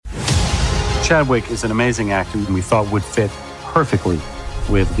Chadwick is an amazing actor and we thought would fit perfectly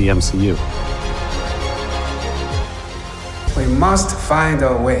with the MCU. We must find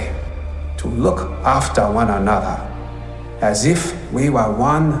a way to look after one another as if we were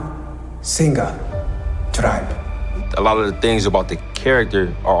one single tribe. A lot of the things about the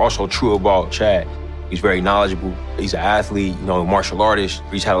character are also true about Chad. He's very knowledgeable. He's an athlete, martial artist.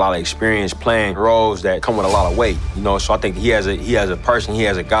 He's had a lot of experience playing roles that come with a lot of weight, So I think he has a person, he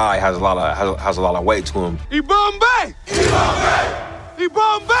has a guy, has a lot of weight to him. He Bombay! He Bombay! He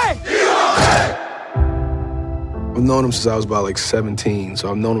Bombay! He Bombay! I've known him since I was about 17,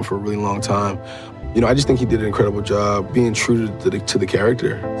 so I've known him for a really long time. I just think he did an incredible job being true to the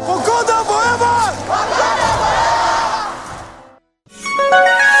character. Wakanda forever!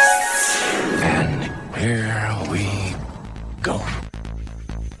 And here we go.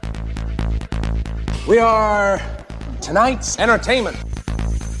 We are tonight's entertainment.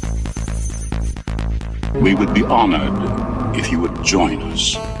 We would be honored if you would join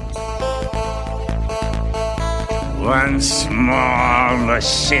us. Once more, the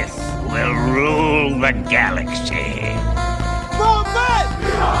Sith will rule the galaxy.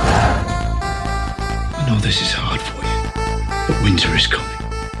 I know this is hard for you, but winter is coming.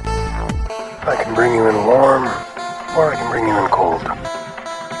 I can bring you in warm, or I can bring you in cold.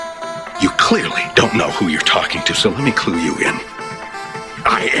 You clearly don't know who you're talking to, so let me clue you in.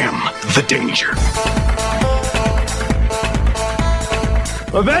 I am the danger.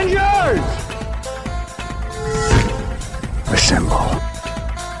 Avengers! Assemble.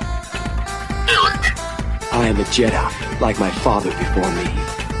 I am a Jedi, like my father before me.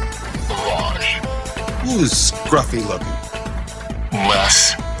 Iraj. Who's scruffy looking?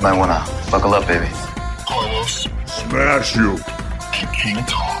 Les. Might wanna buckle up, baby. Carlos. Smash you. And King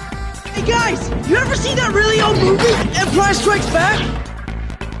Tom. Hey guys, you ever seen that really old movie, Empire Strikes Back?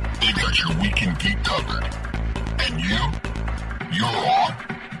 They got your weekend geek covered. And you're on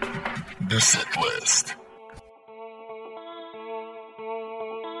the SITH List.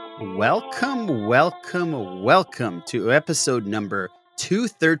 Welcome to episode number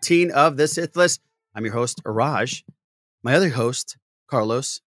 213 of the SITH List. I'm your host, Iraj. My other host,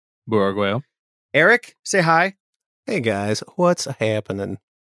 Carlos. Boyega. Eric, say hi. Hey guys, what's happening?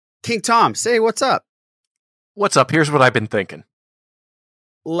 King Tom, say what's up. What's up? Here's what I've been thinking.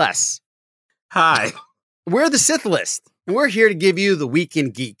 Les. Hi. We're the SITH List, and we're here to give you the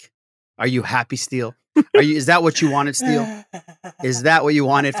Weekend Geek. Are you happy, Steele? Is that what you wanted, Steele? Is that what you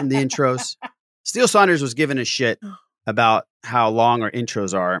wanted from the intros? Steele Saunders was giving a shit about how long our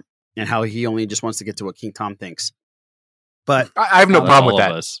intros are and how he only just wants to get to what King Tom thinks. But I have no problem with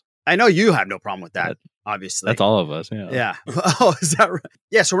that. I know you have no problem with that, obviously. That's all of us, yeah. Yeah. Oh, is that right?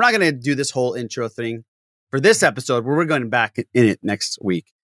 Yeah, so we're not going to do this whole intro thing for this episode. We're going back in it next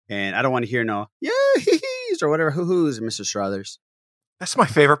week. And I don't want to hear no, yeah, hee-hees or whatever, hoo-hoos, Mr. Struthers. That's my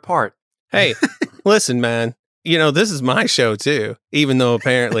favorite part. Hey, listen, man. This is my show, too, even though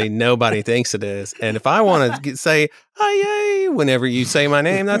apparently nobody thinks it is. And if I want to say, hi, yay, whenever you say my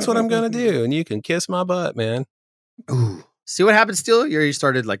name, that's what I'm going to do. And you can kiss my butt, man. Ooh. See what happened, Steele? You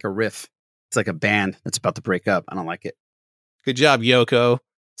started like a riff. It's like a band that's about to break up. I don't like it. Good job, Yoko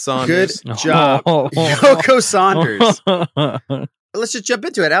Saunders. Good job, Yoko Saunders. Let's just jump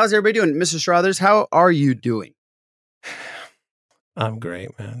into it. How's everybody doing? Mr. Struthers, how are you doing? I'm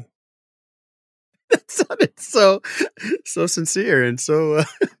great, man. That sounded so sincere and so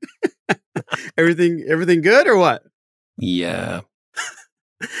everything good or what? Yeah.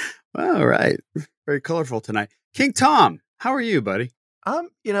 All right. Very colorful tonight. King Tom, how are you, buddy? I'm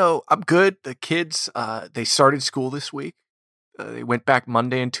good. The kids, they started school this week. They went back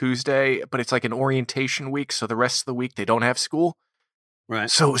Monday and Tuesday, but it's like an orientation week, so the rest of the week they don't have school. Right.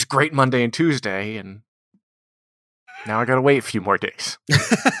 So it was great Monday and Tuesday, and now I got to wait a few more days.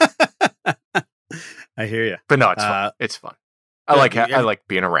 I hear you. But no, it's fun. It's fun. I like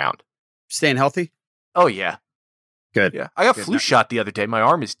being around. Staying healthy? Oh, yeah. Good. Yeah. I got flu shot the other day. My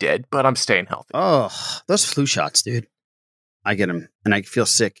arm is dead, but I'm staying healthy. Oh, those flu shots, dude. I get them, and I feel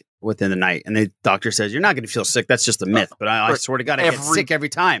sick within the night. And the doctor says, you're not going to feel sick. That's just a myth. But I swear to God, I get sick every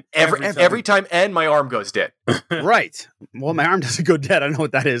time. Every time, and my arm goes dead. Right. Well, my arm doesn't go dead. I don't know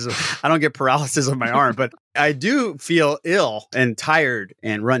what that is. I don't get paralysis of my arm, but I do feel ill and tired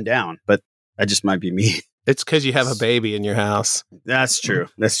and run down. But that just might be me. It's because you have a baby in your house. That's true.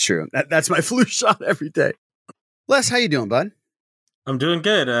 That's true. That's my flu shot every day. Les, how you doing, bud? I'm doing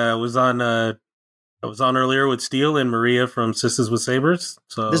good. I was on earlier with Steele and Maria from Sisters with Sabers.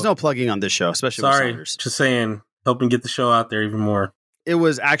 So there's no plugging on this show, especially with Saunders. Just saying, helping get the show out there even more. It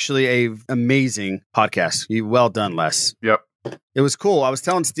was actually a amazing podcast. Well done, Les. Yep. It was cool. I was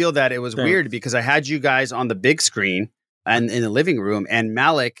telling Steele that it was weird because I had you guys on the big screen and in the living room, and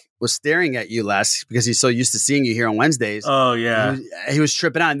Malik was staring at you last because he's so used to seeing you here on Wednesdays. Oh, yeah. He was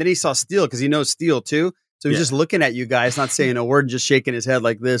tripping out. And then he saw Steele because he knows Steele too. So he's just looking at you guys, not saying a word, just shaking his head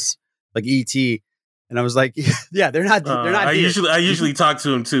like this, like E.T. And I was like, yeah, they're not. I usually talk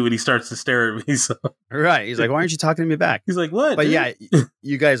to him too when he starts to stare at me. So. Right. He's like, why aren't you talking to me back? He's like, what? But dude? yeah,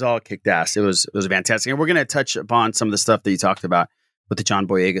 you guys all kicked ass. It was fantastic. And we're going to touch upon some of the stuff that you talked about with the John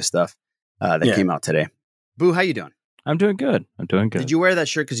Boyega stuff that came out today. Boo, how you doing? I'm doing good. Did you wear that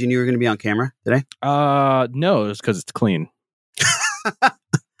shirt because you knew you were going to be on camera today? No, it was because it's clean. All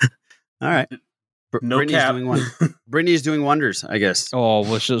right. No Brittany's doing wonders, I guess. Oh,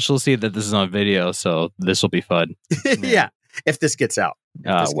 well, she'll see that this is on video, so this will be fun. Yeah, if this gets out.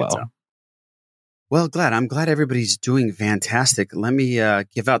 Well, I'm glad everybody's doing fantastic. Let me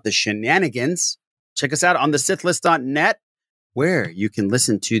give out the shenanigans. Check us out on the SITHList.net, where you can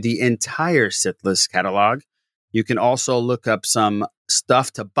listen to the entire SITH List catalog. You can also look up some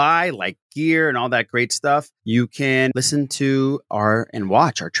stuff to buy, like gear and all that great stuff. You can listen to and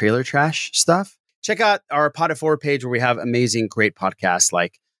watch our trailer trash stuff. Check out our Pod It Forward page where we have amazing, great podcasts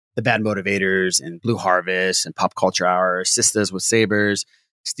like The Bad Motivators and Blue Harvest and Pop Culture Hour, Sisters with Sabers,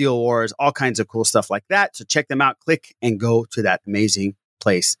 Steel Wars, all kinds of cool stuff like that. So check them out. Click and go to that amazing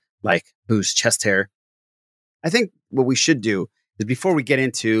place like Boo's Chest Hair. I think what we should do is before we get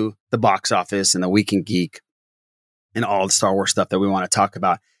into the box office and the Week in Geek and all the Star Wars stuff that we want to talk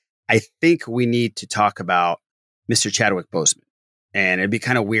about, I think we need to talk about Mr. Chadwick Boseman. And it'd be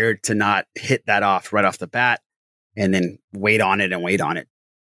kind of weird to not hit that off right off the bat and then wait on it.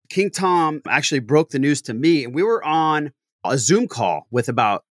 King Tom actually broke the news to me, and we were on a Zoom call with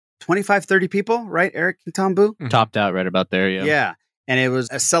about 25, 30 people, right, Eric, King Tom, Boo? Topped out right about there, yeah. Yeah, and it was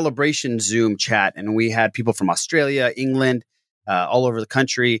a celebration Zoom chat, and we had people from Australia, England, all over the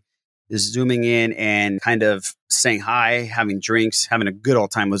country Zooming in and kind of saying hi, having drinks, having a good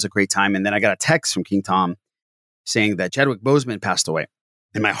old time. It was a great time. And then I got a text from King Tom saying that Chadwick Boseman passed away.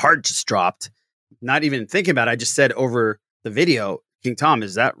 And my heart just dropped. Not even thinking about it. I just said over the video, King Tom,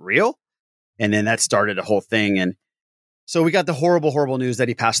 is that real? And then that started a whole thing. And so we got the horrible, horrible news that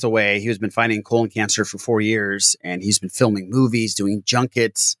he passed away. He has been fighting colon cancer for 4 years. And he's been filming movies, doing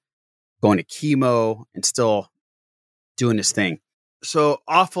junkets, going to chemo, and still doing his thing. So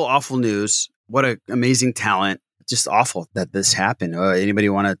awful, awful news. What an amazing talent. Just awful that this happened. Anybody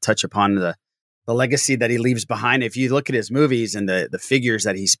want to touch upon the legacy that he leaves behind? If you look at his movies and the figures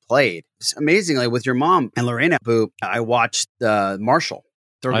that he's played, amazingly with your mom and Lorena, Boo, I watched Marshall.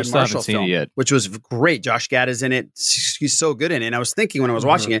 I still haven't seen it yet. Which was great. Josh Gad is in it. He's so good in it. And I was thinking when I was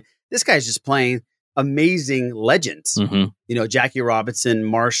watching it, this guy's just playing amazing legends. Mm-hmm. You know, Jackie Robinson,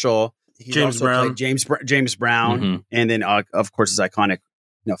 Marshall. He's James also Brown. played James Brown, and then of course his iconic,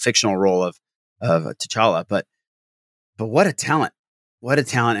 fictional role of T'Challa. But what a talent! What a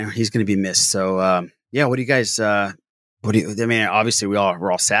talent, and he's going to be missed. So what do you guys? I mean, obviously we're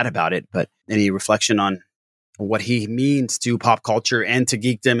all sad about it, but any reflection on what he means to pop culture and to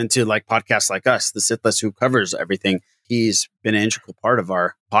geekdom and to like podcasts like us, the SITH List, who covers everything? He's been an integral part of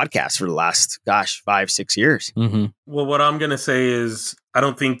our podcast for the last 5-6 years. Mm-hmm. Well, what I'm going to say is I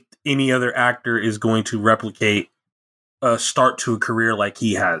don't think any other actor is going to replicate a start to a career like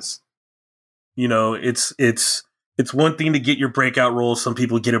he has. You know, it's one thing to get your breakout role. Some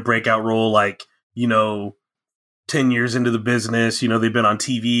people get a breakout role 10 years into the business, they've been on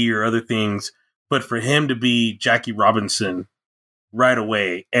TV or other things. But for him to be Jackie Robinson right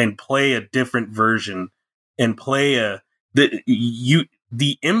away and play a different version and play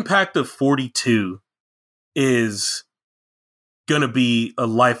the impact of 42 is going to be a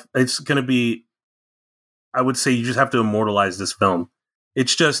life. It's going to be, I would say you just have to immortalize this film.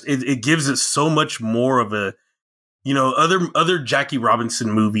 It's just, it gives it so much more of a, other Jackie Robinson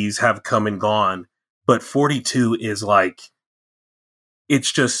movies have come and gone, but 42 is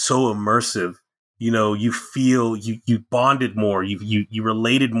it's just so immersive. You feel, you bonded more, you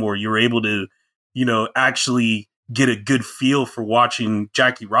related more. You're able to, actually get a good feel for watching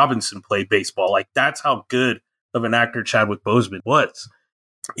Jackie Robinson play baseball. That's how good of an actor Chadwick Boseman was.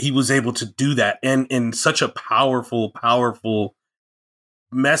 He was able to do that, and in such a powerful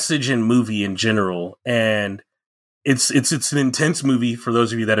message and movie in general. And it's an intense movie for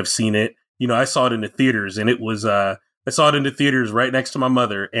those of you that have seen it. I saw it in the theaters, and it was I saw it in the theaters right next to my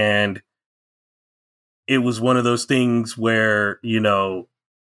mother, and it was one of those things where it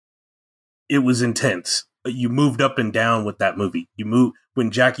was intense. You moved up and down with that movie. You moved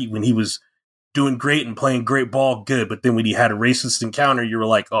when he was doing great and playing great ball, good. But then when he had a racist encounter, you were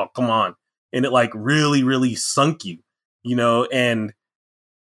like, oh, come on. And it really, really sunk you. and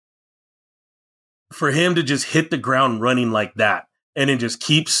for him to just hit the ground running like that and then just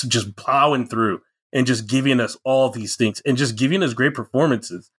keeps just plowing through and just giving us all these things and just giving us great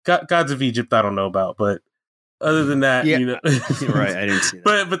performances. Gods of Egypt, I don't know about, but other than that, right, I didn't see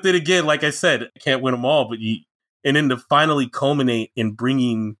that. But then again, like I said, I can't win them all, and then to finally culminate in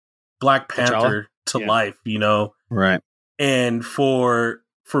bringing Black Panther to life, right. And for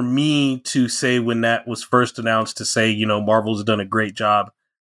me to say when that was first announced, to say, Marvel's done a great job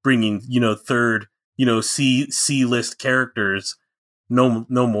bringing, third, C-list characters, no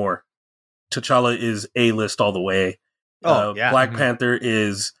more. T'Challa is A-list all the way. Black Panther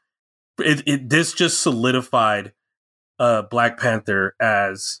is this just solidified Black Panther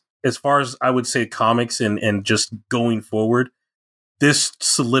as far as I would say comics and just going forward. This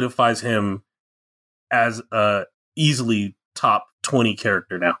solidifies him as a easily top 20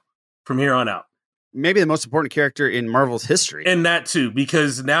 character now from here on out. Maybe the most important character in Marvel's history. And that too,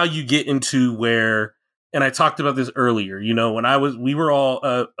 because now you get into where, and I talked about this earlier, when we were all,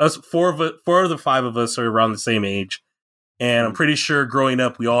 us, four of the five of us are around the same age. And I'm pretty sure growing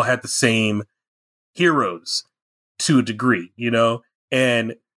up, we all had the same heroes to a degree,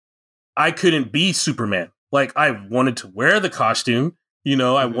 and I couldn't be Superman. Like, I wanted to wear the costume,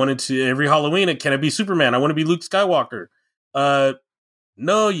 I wanted to, every Halloween, can I be Superman? I want to be Luke Skywalker.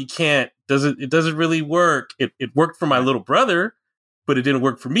 No, you can't. It doesn't really work. It worked for my little brother, but it didn't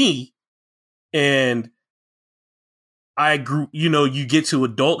work for me. And I grew, you get to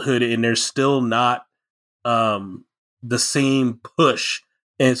adulthood and there's still not the same push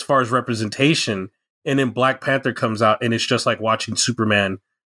as far as representation. And then Black Panther comes out and it's just like watching Superman,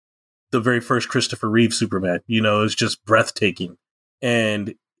 the very first Christopher Reeve Superman, it's just breathtaking.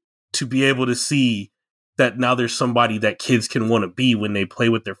 And to be able to see that now there's somebody that kids can want to be when they play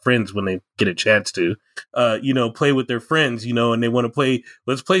with their friends, when they get a chance to, play with their friends, and they want to play,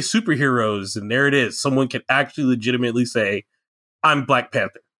 let's play superheroes. And there it is. Someone can actually legitimately say, I'm Black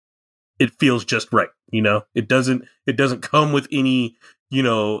Panther. It feels just right. It doesn't come with any,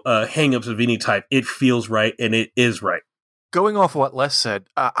 hangups of any type. It feels right. And it is right. Going off what Les said,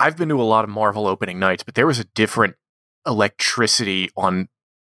 I've been to a lot of Marvel opening nights, but there was a different electricity on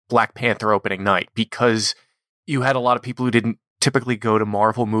Black Panther opening night because you had a lot of people who didn't typically go to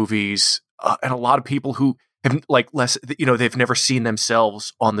Marvel movies, and a lot of people who have, like Les, they've never seen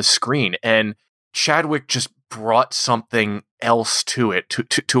themselves on the screen. And Chadwick just brought something else to it,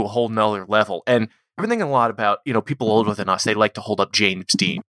 to a whole nother level. And I've been thinking a lot about, people older than us, they like to hold up James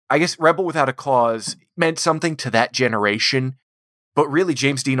Dean. I guess Rebel Without a Cause meant something to that generation, but really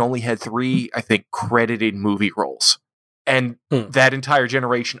James Dean only had 3, I think, credited movie roles. And that entire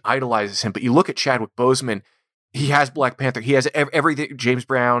generation idolizes him. But you look at Chadwick Boseman, he has Black Panther, he has everything, James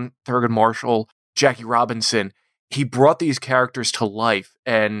Brown, Thurgood Marshall, Jackie Robinson. He brought these characters to life.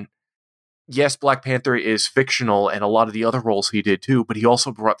 And yes, Black Panther is fictional and a lot of the other roles he did too, but he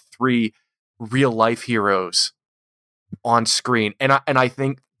also brought 3 real life heroes on screen. And I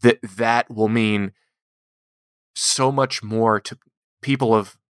think that will mean so much more to people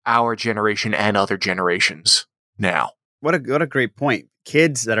of our generation and other generations now. What a great point.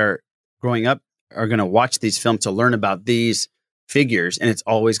 Kids that are growing up are going to watch these films to learn about these figures, and it's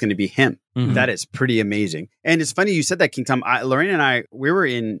always going to be him. Mm-hmm. That is pretty amazing. And it's funny you said that, King Tom. Lorraine and I, we were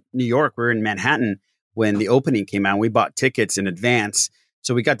in New York. We were in Manhattan when the opening came out. We bought tickets in advance,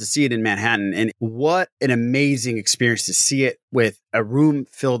 so we got to see it in Manhattan. And what an amazing experience to see it with a room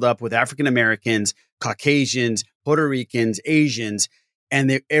filled up with African Americans, Caucasians, Puerto Ricans, Asians.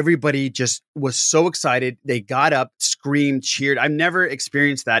 And everybody just was so excited. They got up, screamed, cheered. I've never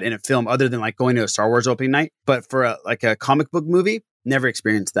experienced that in a film other than like going to a Star Wars opening night. But for a comic book movie, never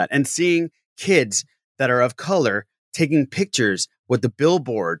experienced that. And seeing kids that are of color taking pictures with the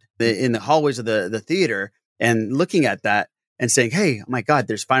billboard in the hallways of the theater and looking at that and saying, hey, oh my God,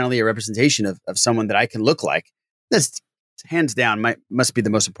 there's finally a representation of someone that I can look like. That's hands down must be the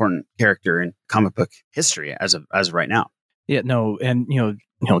most important character in comic book history as of right now. Yeah, no, and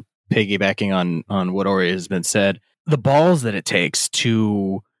piggybacking on what already has been said, the balls that it takes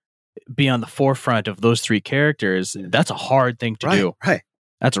to be on the forefront of those 3 characters, that's a hard thing to do. Right.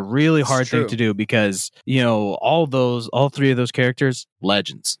 That's a really hard thing to do because, all 3 of those characters,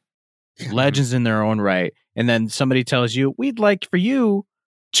 legends. Legends in their own right. And then somebody tells you, we'd like for you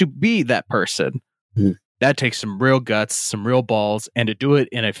to be that person. Mm. That takes some real guts, some real balls, and to do it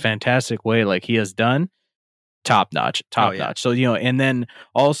in a fantastic way like he has done. Top notch. So, and then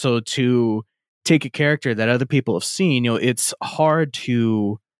also to take a character that other people have seen, it's hard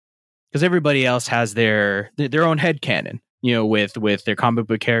to, because everybody else has their own headcanon, with their comic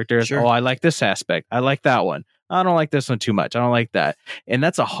book characters. Sure. Oh, I like this aspect. I like that one. I don't like this one too much. I don't like that. And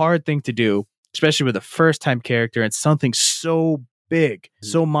that's a hard thing to do, especially with a first time character and something so big,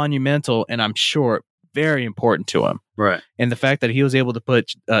 so monumental, and I'm sure very important to him. Right. And the fact that he was able to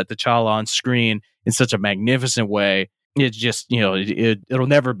put T'Challa on screen in such a magnificent way, it's just, it'll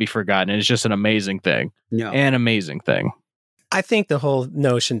never be forgotten. It's just an amazing thing. Yeah. An amazing thing. I think the whole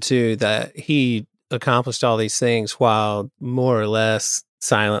notion, too, that he accomplished all these things while more or less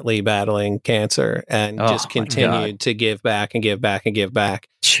silently battling cancer and just continued to give back and give back and give back.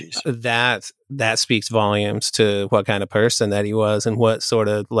 Jeez. That speaks volumes to what kind of person that he was and what sort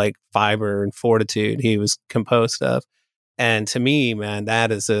of like fiber and fortitude he was composed of. And to me, man,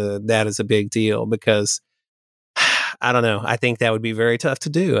 that is a big deal because I don't know. I think that would be very tough to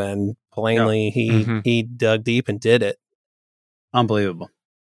do. And plainly, he dug deep and did it. Unbelievable.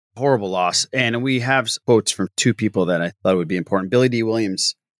 Horrible loss. And we have quotes from two people that I thought would be important. Billy D.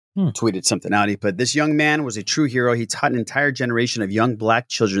 Williams tweeted something out. He put, "This young man was a true hero. He taught an entire generation of young black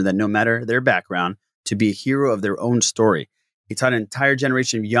children that no matter their background, to be a hero of their own story. He taught an entire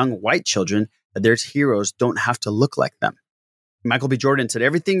generation of young white children that their heroes don't have to look like them." Michael B. Jordan said,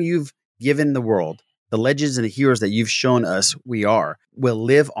 "Everything you've given the world, the legends and the heroes that you've shown us we are, will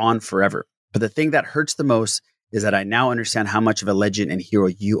live on forever. But the thing that hurts the most is that I now understand how much of a legend and hero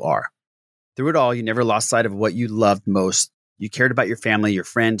you are. Through it all, you never lost sight of what you loved most. You cared about your family, your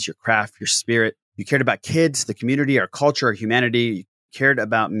friends, your craft, your spirit. You cared about kids, the community, our culture, our humanity. You cared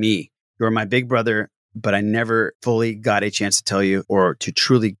about me. You were my big brother, but I never fully got a chance to tell you or to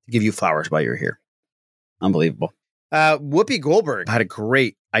truly give you flowers while you were here." Unbelievable. Whoopi Goldberg had a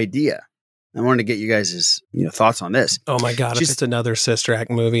great idea. I wanted to get you guys' thoughts on this. Oh my God! If it's another Sister Act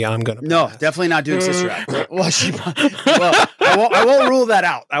movie, I'm gonna pass. Definitely not doing Sister Act. I won't rule that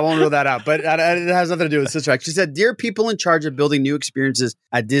out. But it has nothing to do with Sister Act. She said, "Dear people in charge of building new experiences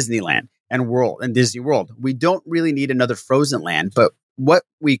at Disneyland and Disney World, we don't really need another Frozen Land, but what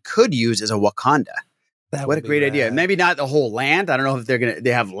we could use is a Wakanda." What a great idea. Maybe not the whole land. I don't know if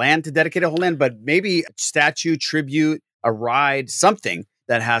they have land to dedicate a whole land, but maybe a statue, tribute, a ride, something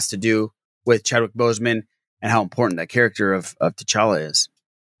that has to do with Chadwick Boseman and how important that character of T'Challa is.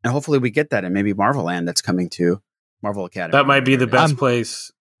 And hopefully we get that in maybe Marvel Land that's coming to Marvel Academy. That might be the best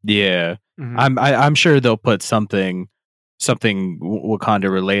place. Yeah. I'm sure they'll put something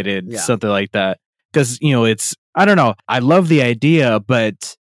Wakanda related, something like that. Because, it's, I don't know. I love the idea,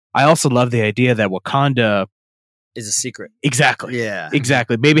 but I also love the idea that Wakanda is a secret. Exactly. Yeah.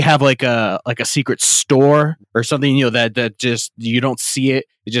 Exactly. Maybe have like a secret store or something, that just you don't see it.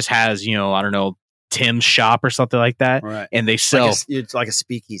 It just has, I don't know, Tim's shop or something like that. Right. And they sell it's like a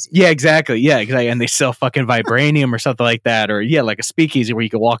speakeasy. Yeah, exactly. Yeah, exactly. And they sell fucking vibranium or something like that. Or like a speakeasy where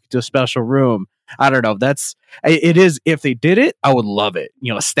you can walk into a special room. I don't know. It is, if they did it, I would love it.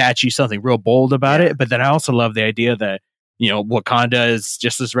 A statue, something real bold about it. But then I also love the idea that Wakanda is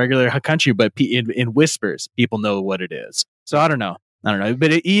just this regular country, but in whispers, people know what it is. So I don't know.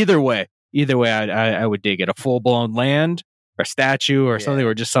 But either way, I would dig it. A full blown land, or statue, or something,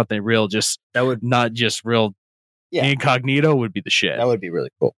 or just something real. Just that would not just real incognito would be the shit. That would be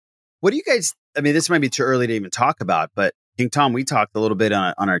really cool. What do you guys? I mean, this might be too early to even talk about, but King Tom, we talked a little bit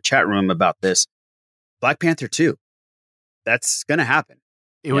on our chat room about this. Black Panther 2. That's going to happen.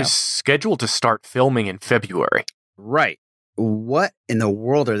 It was scheduled to start filming in February. Right. What in the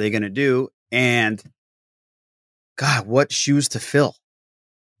world are they going to do? And God, what shoes to fill?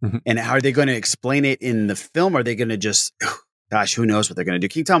 Mm-hmm. And how are they going to explain it in the film? Are they going to just, gosh, who knows what they're going to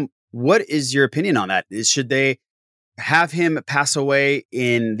do? King Tom, what is your opinion on that? Should they have him pass away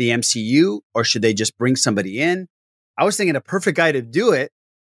in the MCU, or should they just bring somebody in? I was thinking a perfect guy to do it,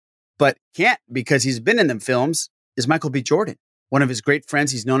 but can't because he's been in them films, is Michael B. Jordan. One of his great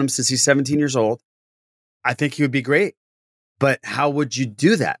friends. He's known him since he's 17 years old. I think he would be great. But how would you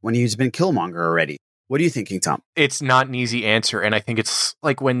do that when he's been Killmonger already? What do you think, King Tom? It's not an easy answer. And I think it's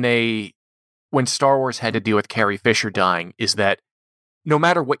like when Star Wars had to deal with Carrie Fisher dying, is that no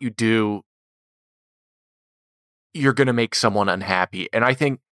matter what you do, you're going to make someone unhappy. And I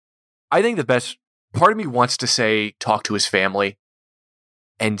think the best part of me wants to say, talk to his family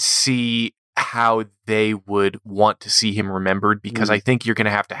and see how they would want to see him remembered, because I think you're going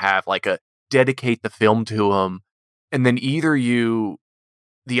to have like dedicate the film to him. And then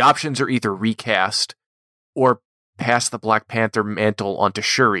the options are either recast or pass the Black Panther mantle onto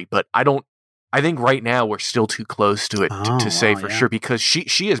Shuri. But I think right now we're still too close to it to say for sure, because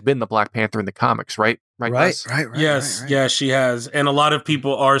she has been the Black Panther in the comics, right? Right. Yes. Yeah, she has. And a lot of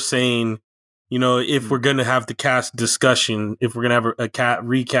people are saying, if we're going to have the cast discussion, if we're going to have a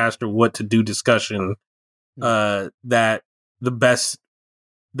recast or what to do discussion, that the best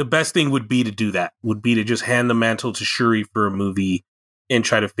the best thing would be to do that. Would be to just hand the mantle to Shuri for a movie and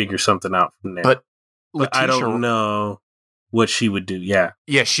try to figure something out from there. But I don't know what she would do. Yeah.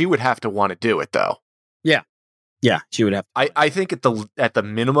 Yeah, she would have to want to do it though. Yeah, she would have. I think at the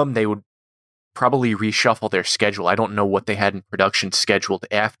minimum they would probably reshuffle their schedule. I don't know what they had in production scheduled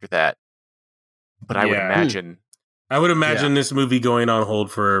after that, but I would imagine. I would imagine this movie going on hold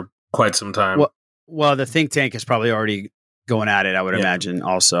for quite some time. Well, the think tank is probably already going at it, I would imagine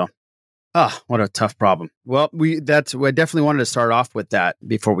also. Oh, what a tough problem. Well, we definitely wanted to start off with that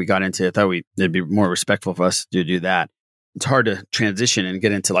before we got into it. I thought it'd be more respectful for us to do that. It's hard to transition and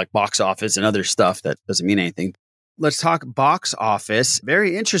get into like box office and other stuff that doesn't mean anything. Let's talk box office.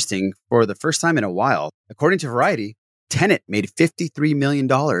 Very interesting for the first time in a while. According to Variety, Tenet made $53 million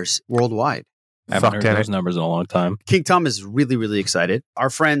worldwide. I haven't heard those numbers in a long time. King Tom is really, really excited.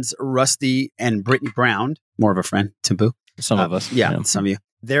 Our friends Rusty and Brittany Brown, more of a friend, Timbu. Some of us. Yeah, some of you.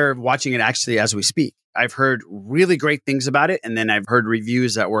 They're watching it actually as we speak. I've heard really great things about it. And then I've heard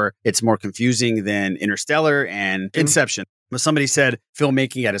reviews that it's more confusing than Interstellar and Inception. But somebody said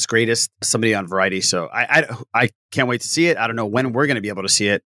filmmaking at its greatest, somebody on Variety. So I can't wait to see it. I don't know when we're going to be able to see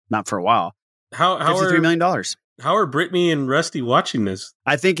it. Not for a while. How $53 million. How are Brittany and Rusty watching this?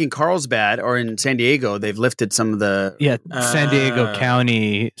 I think in Carlsbad or in San Diego, they've lifted some of the... Yeah, San Diego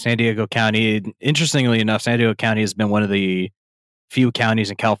County. Interestingly enough, San Diego County has been one of the few counties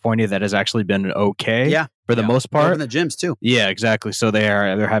in California that has actually been okay for the most part. Open the gyms too. Yeah, exactly. So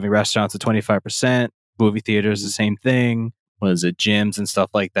they're having restaurants at 25%, movie theaters the same thing. What is it? Gyms and stuff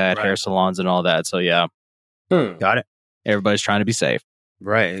like that, hair salons and all that. So yeah. Got it. Everybody's trying to be safe.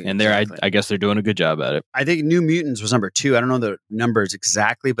 Right. And I guess they're doing a good job at it. I think New Mutants was number 2. I don't know the numbers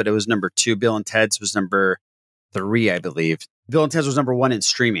exactly, but it was number 2. Bill and Ted's was number 3, I believe. Bill and Ted's was number 1 in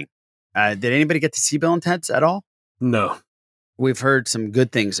streaming. Did anybody get to see Bill and Ted's at all? No. We've heard some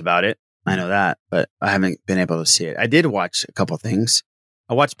good things about it. I know that, but I haven't been able to see it. I did watch a couple things.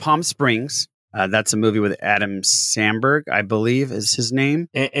 I watched Palm Springs. That's a movie with Adam Samberg, I believe is his name.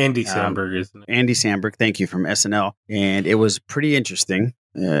 Andy Samberg, isn't it? Andy Samberg, thank you, from SNL. And it was pretty interesting.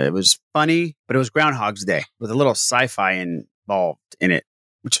 It was funny, but it was Groundhog's Day with a little sci-fi involved in it,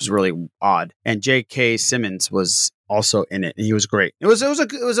 which was really odd. And J.K. Simmons was also in it, and he was great. It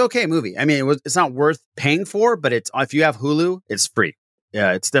was okay movie. I mean, it's not worth paying for, but if you have Hulu, it's free.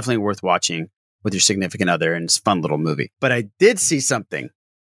 Yeah, it's definitely worth watching with your significant other, and it's a fun little movie. But I did see something.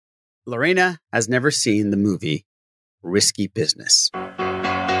 Lorena has never seen the movie Risky Business.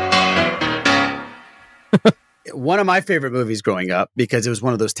 One of my favorite movies growing up, because it was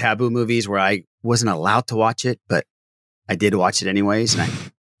one of those taboo movies where I wasn't allowed to watch it, but I did watch it anyways. And I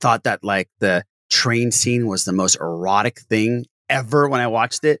thought that like the train scene was the most erotic thing ever when I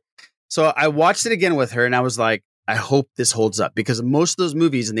watched it. So I watched it again with her and I was like, I hope this holds up, because most of those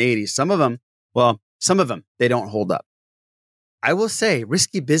movies in the 80s, some of them, they don't hold up. I will say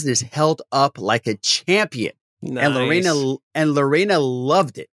Risky Business held up like a champion. Nice. And Lorena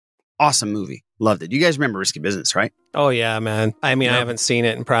loved it. Awesome movie. Loved it. You guys remember Risky Business, right? Oh yeah, man. I mean, I haven't seen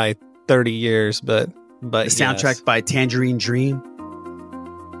it in probably 30 years, but the soundtrack by Tangerine Dream.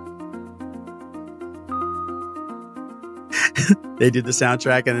 They did the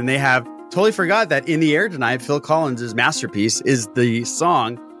soundtrack, and then they have totally forgot that In the Air Tonight, Phil Collins' masterpiece, is the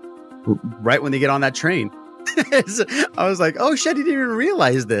song right when they get on that train. I was like, oh shit, I didn't even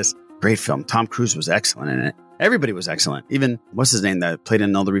realize this. Great film. Tom Cruise was excellent in it. Everybody was excellent. Even, what's his name that played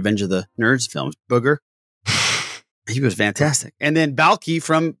in all the Revenge of the Nerds films? Booger. He was fantastic. And then Balky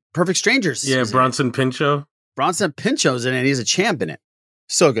from Perfect Strangers. Yeah, Bronson Pinchot. Bronson Pinchot's in it. He's a champ in it.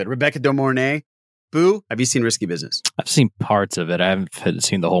 So good. Rebecca De Mornay. Boo, have you seen Risky Business? I've seen parts of it. I haven't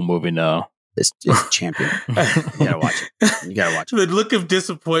seen the whole movie, no. It's a champion. You gotta watch it. You gotta watch it. The look of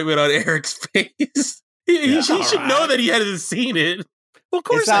disappointment on Eric's face. He should know that he hasn't seen it. Well, of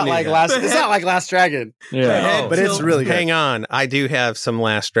course, it's not like Last Dragon. Yeah, but it's really good. Hang on, I do have some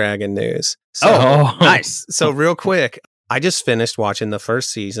Last Dragon news. So, nice. So real quick, I just finished watching the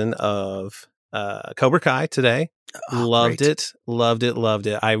first season of Cobra Kai today. Loved it.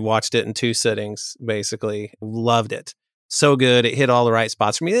 I watched it in 2 sittings, basically. Loved it. So good. It hit all the right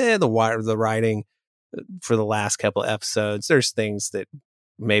spots for me. The writing for the last couple of episodes. There's things that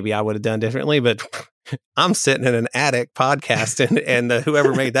maybe I would have done differently, but I'm sitting in an attic podcasting, and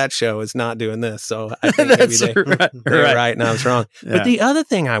whoever made that show is not doing this. So I think maybe they're right and I was wrong. Yeah. But the other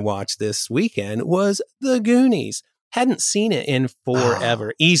thing I watched this weekend was The Goonies. Hadn't seen it in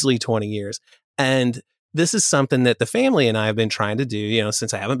forever, easily 20 years. And this is something that the family and I have been trying to do,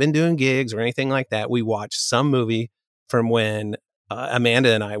 since I haven't been doing gigs or anything like that. We watched some movie from when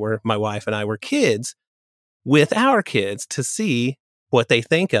Amanda and my wife and I were kids with our kids to see what they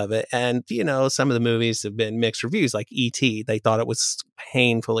think of it. And, you know, some of the movies have been mixed reviews, like E.T. They thought it was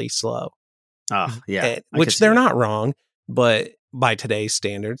painfully slow. Oh, yeah. Which they're not wrong, but by today's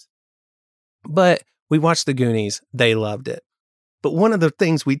standards. But we watched The Goonies. They loved it. But one of the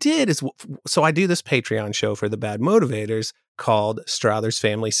things we did is, so I do this Patreon show for the Bad Motivators called Strother's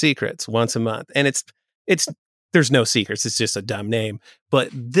Family Secrets once a month. And it's there's no secrets. It's just a dumb name. But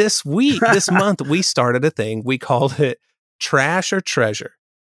this month, we started a thing. We called it Trash or Treasure,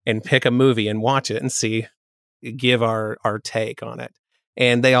 and pick a movie and watch it and give our take on it.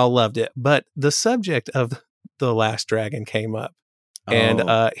 And they all loved it. But the subject of The Last Dragon came up.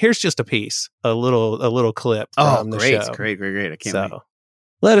 And here's just a piece, a little clip from the show. Great. I can't wait.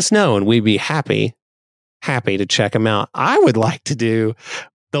 Let us know, and we'd be happy to check them out. I would like to do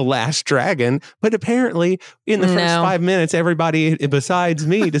The Last Dragon, but apparently in the first 5 minutes, everybody besides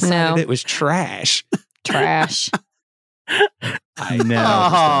me decided it was trash. Trash. I know.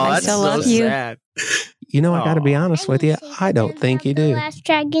 I still love you. Sad. You know, I got to be honest with you. I don't think you do. Last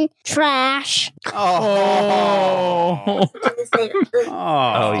Dragon, trash. Oh,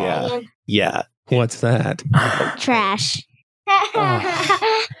 yeah. Yeah. What's that? Trash.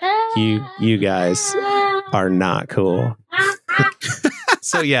 You guys are not cool.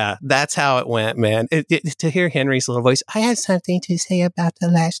 So yeah, that's how it went, man. To hear Henry's little voice, I have something to say about The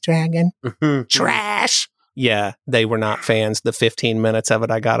Last Dragon. Trash. Yeah, they were not fans. The 15 minutes of it,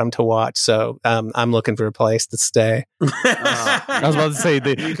 I got them to watch. So I'm looking for a place to stay. I was about to say,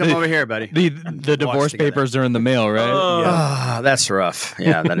 you come over here, buddy. The divorce papers are in the mail, right? That's rough.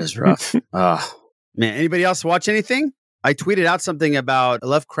 Yeah, that is rough. Man, anybody else watch anything? I tweeted out something about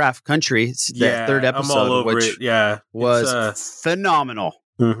Lovecraft Country, that third episode, I'm all over which it. Yeah, was phenomenal.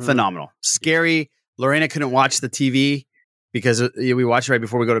 Phenomenal. Scary. Lorena couldn't watch the TV because we watched it right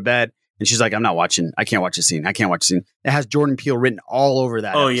before we go to bed. And she's like, I'm not watching. I can't watch the scene. It has Jordan Peele written all over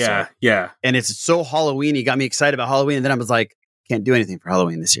that episode. Yeah. And it's so Halloween-y. Got me excited about Halloween. And then I was like, can't do anything for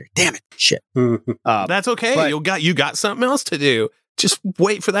Halloween this year. Damn it. Shit. That's okay. But you got something else to do. Just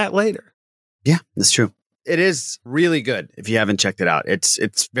wait for that later. Yeah, that's true. It is really good if you haven't checked it out.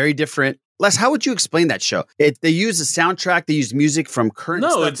 It's very different. Les, how would you explain that show? They use the soundtrack. They use music from current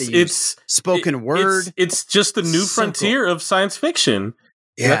stuff. It's spoken word. It's just the new frontier of science fiction.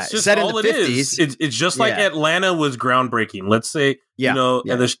 Yeah, that's just set in all the it 50s. is. It's just like Atlanta was groundbreaking. Let's say, and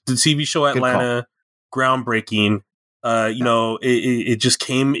the TV show Atlanta, groundbreaking. It just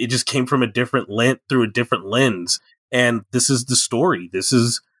came from a different lens, through a different lens. And this is the story.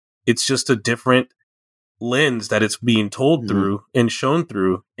 It's just a different lens that it's being told through and shown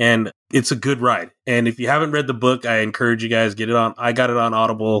through. And it's a good ride. And if you haven't read the book, I encourage you guys, get it on. I got it on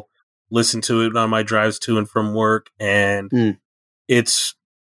Audible, listen to it on my drives to and from work. And it's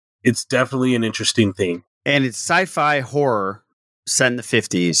definitely an interesting thing. And it's sci-fi horror set in the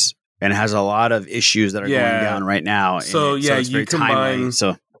 50s and has a lot of issues that are going down right now. So it's very timely.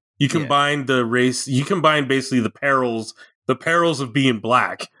 So you combine the race, you combine basically the perils of being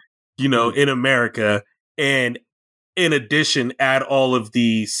black, in America, and in addition add all of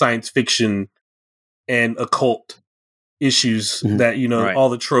the science fiction and occult issues that, all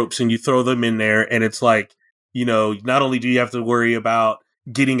the tropes, and you throw them in there, and it's like, not only do you have to worry about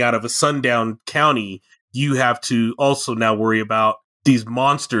getting out of a sundown county, you have to also now worry about these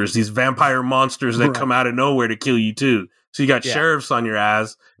monsters, these vampire monsters that come out of nowhere to kill you too. So you got sheriffs on your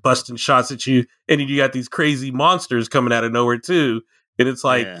ass busting shots at you, and then you got these crazy monsters coming out of nowhere too. And it's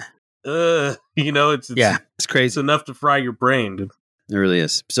like, it's crazy. It's enough to fry your brain. Dude. It really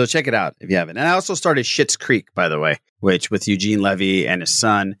is. So check it out if you haven't. And I also started Schitt's Creek, by the way, which with Eugene Levy and his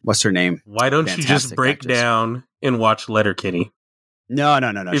son. What's her name? Why don't you just break down and watch Letterkenny? No.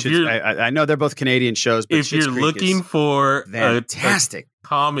 I know they're both Canadian shows, but if Schitt's you're Creek looking for fantastic a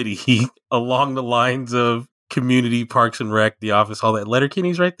comedy along the lines of Community, Parks and Rec, The Office, all that,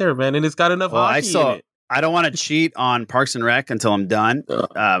 Letterkenny's right there, man, and it's got enough hockey in it. I don't want to cheat on Parks and Rec until I'm done.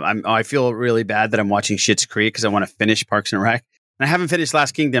 I feel really bad that I'm watching Schitt's Creek because I want to finish Parks and Rec. And I haven't finished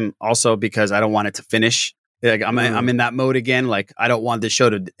Last Kingdom also because I don't want it to finish. Like I'm in that mode again. Like I don't want this show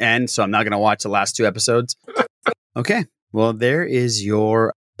to end, so I'm not going to watch the last 2 episodes. Okay. Well, there is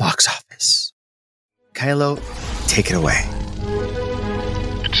your box office. Kylo, take it away.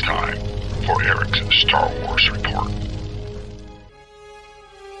 It's time for Eric's Star Wars report.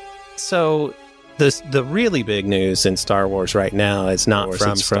 So the really big news in Star Wars right now is not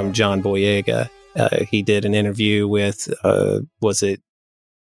from John Boyega. He did an interview with, was it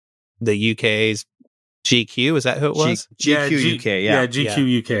the UK's GQ? Is that who it was? GQ UK, yeah.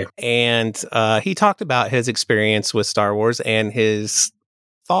 GQ UK. And he talked about his experience with Star Wars and his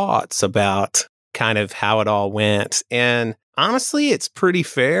thoughts about kind of how it all went. And honestly, it's pretty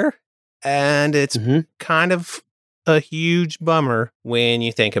fair. And it's kind of a huge bummer when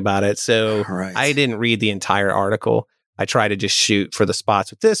you think about it. So I didn't read the entire article. I try to just shoot for the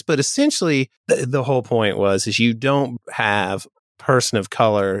spots with this. But essentially, the whole point is you don't have person of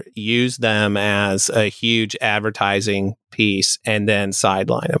color use them as a huge advertising piece and then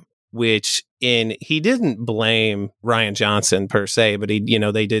sideline them, which he didn't blame Rian Johnson per se, but they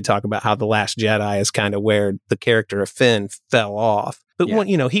did talk about how The Last Jedi is kind of where the character of Finn fell off. But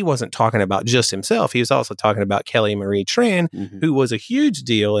he wasn't talking about just himself. He was also talking about Kelly Marie Tran, who was a huge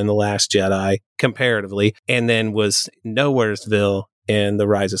deal in The Last Jedi comparatively, and then was Nowheresville in The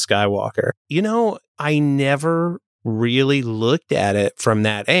Rise of Skywalker. I never really looked at it from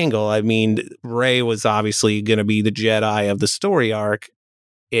that angle. I mean, Rey was obviously going to be the Jedi of the story arc,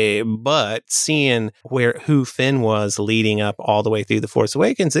 but seeing who Finn was leading up all the way through The Force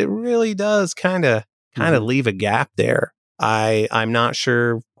Awakens, it really does kind of leave a gap there. I'm not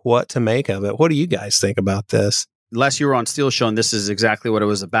sure what to make of it. What do you guys think about this? Les, you were on Steel Show, and this is exactly what it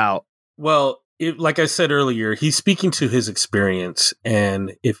was about. Well, like I said earlier, he's speaking to his experience,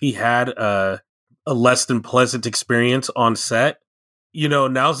 and if he had a less than pleasant experience on set,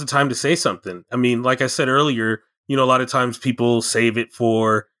 now's the time to say something. I mean, like I said earlier, a lot of times people save it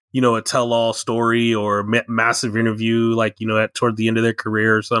for, a tell-all story or massive interview, like, toward the end of their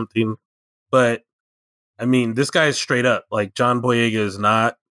career or something. But I mean, this guy is straight up. Like, John Boyega is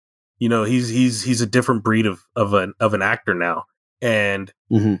not, he's a different breed of an actor now. And,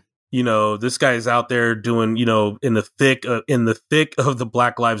 this guy is out there doing, in the thick of the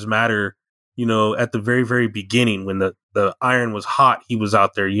Black Lives Matter, at the very, very beginning when the iron was hot, he was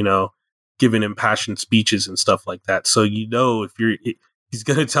out there, giving impassioned speeches and stuff like that. So, he's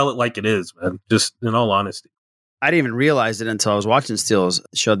going to tell it like it is, man, just in all honesty. I didn't even realize it until I was watching Steele's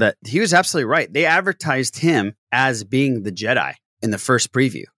show that he was absolutely right. They advertised him as being the Jedi in the first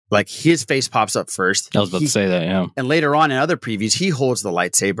preview. Like, his face pops up first. I was about to say that, yeah. And later on in other previews, he holds the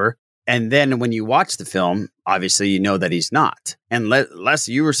lightsaber. And then when you watch the film, obviously you know that he's not. And Les,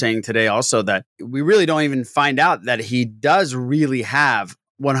 you were saying today also that we really don't even find out that he does really have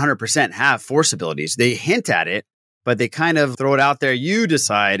 100% have Force abilities. They hint at it, but they kind of throw it out there. You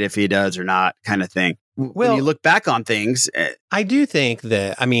decide if he does or not, kind of thing. When you look back on things, I do think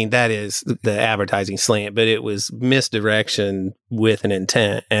that, that is the advertising slant, but it was misdirection with an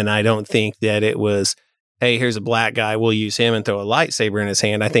intent. And I don't think that it was, hey, here's a black guy, we'll use him and throw a lightsaber in his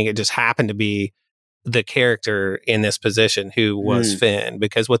hand. I think it just happened to be the character in this position who was Finn,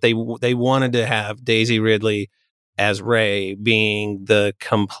 because what they wanted to have Daisy Ridley as Rey being the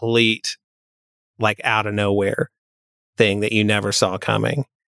complete, like, out of nowhere thing that you never saw coming.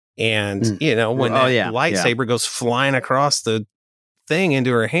 And, when that lightsaber goes flying across the thing into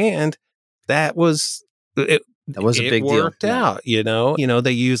her hand, that was a big deal. It worked out, they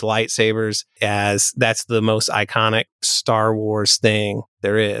use lightsabers as that's the most iconic Star Wars thing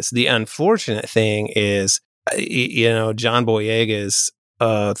there is. The unfortunate thing is, John Boyega's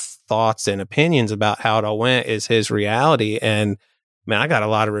thoughts and opinions about how it all went is his reality. And man, I got a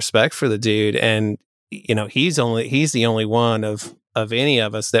lot of respect for the dude. And, he's the only one of any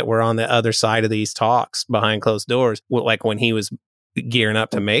of us that were on the other side of these talks behind closed doors, like when he was gearing up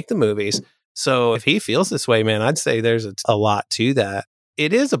to make the movies. So if he feels this way, man, I'd say there's a lot to that.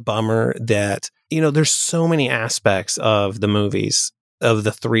 It is a bummer that, there's so many aspects of the movies, of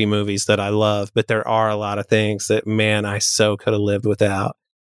the 3 movies that I love, but there are a lot of things that, man, I so could have lived without.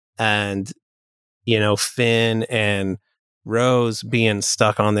 And, Finn and Rose being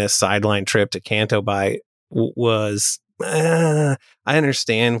stuck on this sideline trip to Canto Bight was, I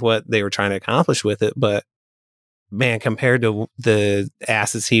understand what they were trying to accomplish with it, but man, compared to the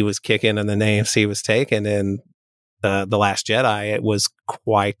asses he was kicking and the names he was taking in The Last Jedi, it was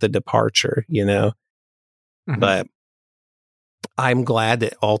quite the departure, But I'm glad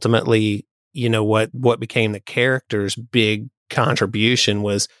that ultimately, what became the character's big contribution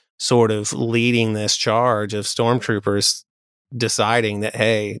was sort of leading this charge of stormtroopers deciding that,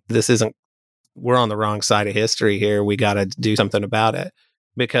 hey, we're on the wrong side of history here. We got to do something about it,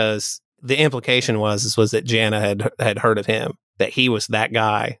 because the implication was that Jannah had heard of him, that he was that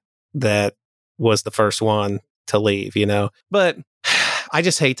guy that was the first one to leave, But I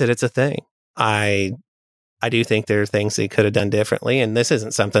just hate that it's a thing. I do think there are things they could have done differently, and this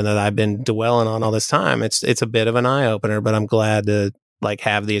isn't something that I've been dwelling on all this time. It's a bit of an eye opener, but I'm glad to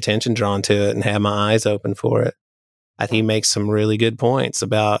have the attention drawn to it and have my eyes open for it. I think he makes some really good points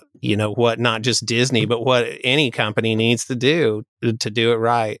about, what not just Disney, but what any company needs to do it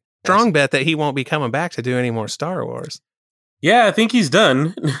right. Strong bet that he won't be coming back to do any more Star Wars. Yeah, I think he's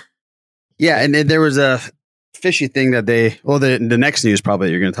done. Yeah, and there was fishy thing that the next news probably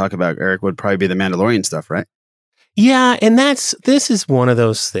that you're going to talk about, Eric, would probably be the Mandalorian stuff, right? Yeah, and this is one of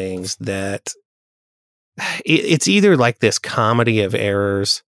those things that it's either like this comedy of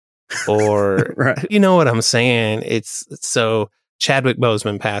errors or right. You know what I'm saying? It's so Chadwick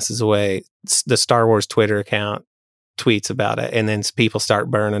Boseman passes away. The Star Wars Twitter account tweets about it, and then people start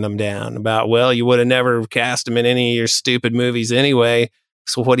burning them down about, well, you would have never cast him in any of your stupid movies anyway,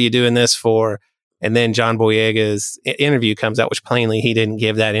 so what are you doing this for? And then John Boyega's interview comes out, which plainly he didn't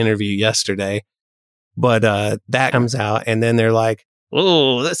give that interview yesterday. But that comes out, and then they're like,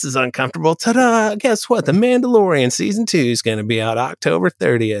 oh, this is uncomfortable. Ta-da! Guess what? The Mandalorian Season 2 is going to be out October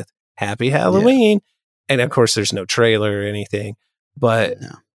 30th. Happy Halloween. Yeah. And, of course, there's no trailer or anything. But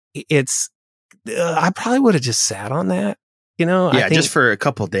it's... I probably would have just sat on that, you know? Yeah, I think, just for a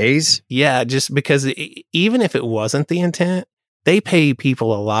couple days. Yeah, just because even if it wasn't the intent, they pay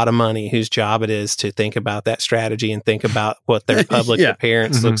people a lot of money whose job it is to think about that strategy and think about what their public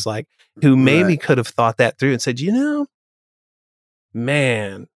appearance looks like, who maybe could have thought that through and said, you know,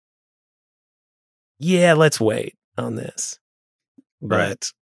 man, yeah, let's wait on this.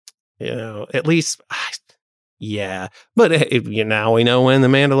 But, you know, at least, yeah. But now we know when The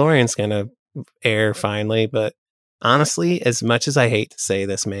Mandalorian's going to air finally. But honestly, as much as I hate to say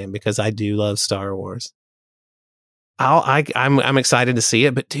this, man, because I do love Star Wars, I'm excited to see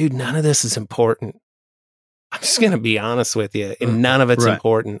it. But dude, none of this is important. I'm just going to be honest with you. And none of it's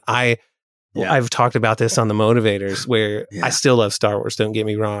important. I've talked about this on the motivators where I still love Star Wars. Don't get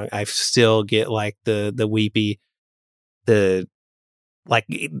me wrong. I still get like the weepy, the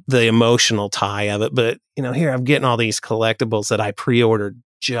emotional tie of it. But you know, here I'm getting all these collectibles that I pre-ordered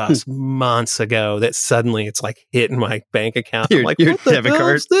just months ago that suddenly it's like hitting my bank account. I'm like, what the hell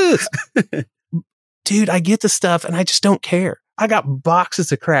is this? Dude, I get the stuff and I just don't care. I got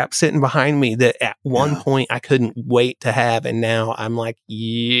boxes of crap sitting behind me that at one point I couldn't wait to have. And now I'm like,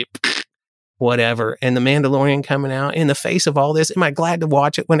 yep, whatever. And The Mandalorian coming out in the face of all this. Am I glad to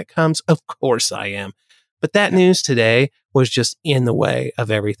watch it when it comes? Of course I am. But that news today was just in the way of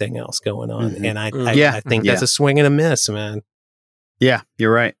everything else going on. And I think that's a swing and a miss, man. Yeah,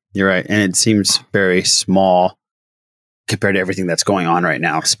 you're right. You're right. And it seems very small compared to everything that's going on right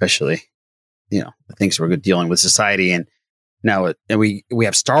now, especially, you know, the things we're dealing with society. And now we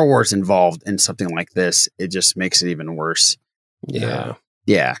have Star Wars involved in something like this. It just makes it even worse. Yeah.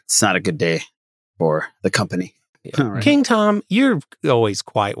 Yeah. It's not a good day for the company. Yeah. Right. King Tom, you're always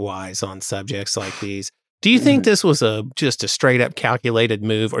quite wise on subjects like these. Do you think this was just a straight up calculated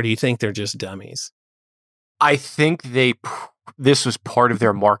move, or do you think they're just dummies? I think this was part of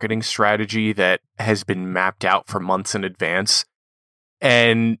their marketing strategy that has been mapped out for months in advance.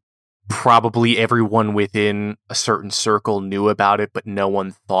 And probably everyone within a certain circle knew about it, but no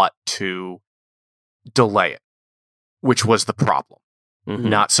one thought to delay it, which was the problem. Mm-hmm.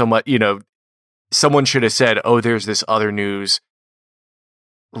 Not so much, you know, someone should have said, oh, there's this other news.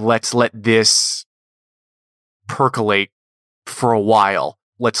 Let's let this percolate for a while.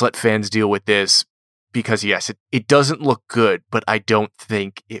 Let's let fans deal with this. Because yes, it doesn't look good, but I don't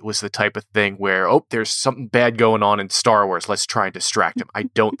think it was the type of thing where, oh, there's something bad going on in Star Wars. Let's try and distract him. I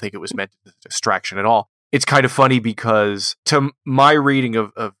don't think it was meant as a distraction at all. It's kind of funny because to my reading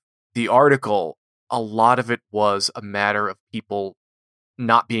of the article, a lot of it was a matter of people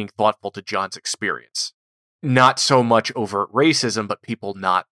not being thoughtful to John's experience. Not so much overt racism, but people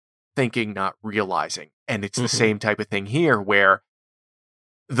not thinking, not realizing. And it's the same type of thing here where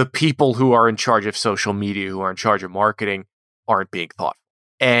the people who are in charge of social media, who are in charge of marketing, aren't being thoughtful.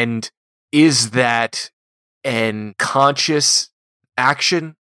 And is that an conscious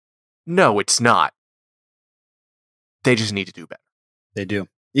action? No, it's not. They just need to do better. They do.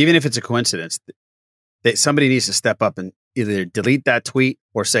 Even if it's a coincidence, somebody needs to step up and either delete that tweet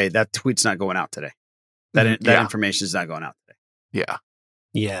or say that tweet's not going out today. That information is not going out today. Yeah.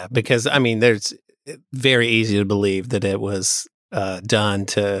 Yeah, because, I mean, there's very easy to believe that it was done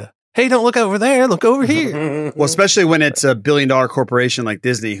to, hey, don't look over there, look over here. Well, especially when it's a billion-dollar corporation like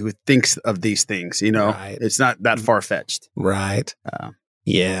Disney who thinks of these things, you know, It's not that far-fetched. Right.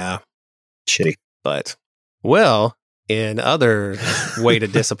 Yeah. Shitty. But, well, in other way to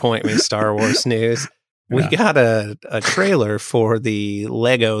disappoint me Star Wars news, we got a trailer for the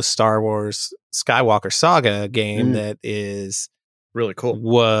Lego Star Wars Skywalker Saga game that is really cool.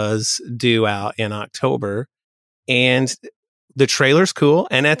 Was due out in October. And the trailer's cool,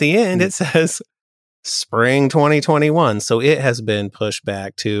 and at the end it says spring 2021. So it has been pushed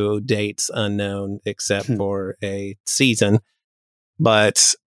back to dates unknown except for a season.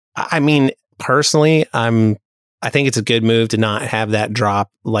 But I mean, personally, I'm I think it's a good move to not have that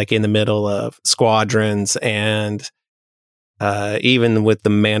drop like in the middle of Squadrons and even with The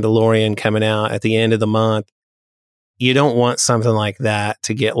Mandalorian coming out at the end of the month. You don't want something like that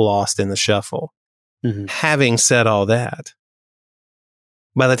to get lost in the shuffle. Mm-hmm. Having said all that,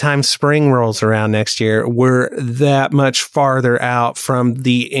 by the time spring rolls around next year, we're that much farther out from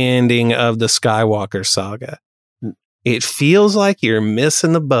the ending of the Skywalker saga. It feels like you're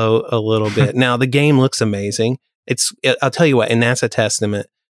missing the boat a little bit. Now, the game looks amazing. I'll tell you what, and that's a testament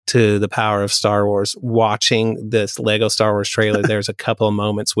to the power of Star Wars. Watching this Lego Star Wars trailer, there's a couple of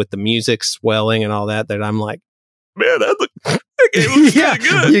moments with the music swelling and all that I'm like, man, that game looks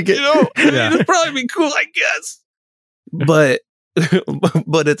kind of good. It'd probably be cool, I guess. But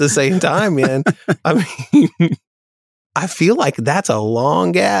at the same time, man, I mean, I feel like that's a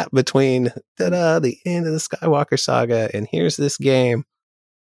long gap between the end of the Skywalker saga and here's this game.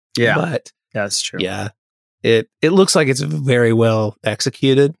 Yeah, but that's true. Yeah, it looks like it's very well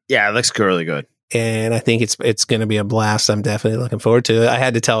executed. Yeah, it looks really good, and I think it's going to be a blast. I'm definitely looking forward to it. I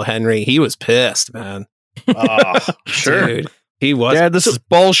had to tell Henry, he was pissed, man. Oh, sure. Dude, he was. Yeah, this is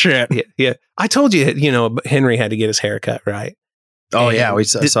bullshit. Yeah. I told you, Henry had to get his hair cut, right? Oh, and yeah. I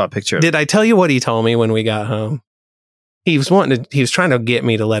saw a picture. Did I tell you what he told me when we got home? He was trying to get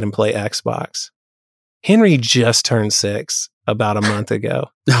me to let him play Xbox. Henry just turned 6 about a month ago.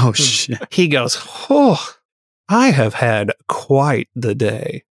 Oh, shit. He goes, oh, I have had quite the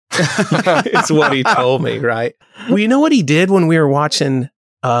day. It's what he told me, right? Well, you know what he did when we were watching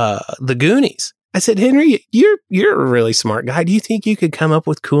The Goonies? I said, Henry, you're a really smart guy. Do you think you could come up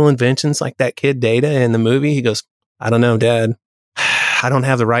with cool inventions like that kid Data in the movie? He goes, I don't know, Dad. I don't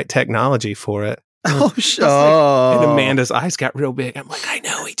have the right technology for it. Oh, shit. And Amanda's eyes got real big. I'm like, I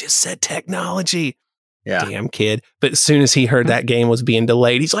know, he just said technology. Yeah. Damn kid. But as soon as he heard that game was being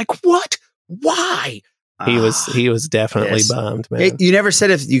delayed, he's like, what? Why? He was definitely bummed, man. Hey, you never said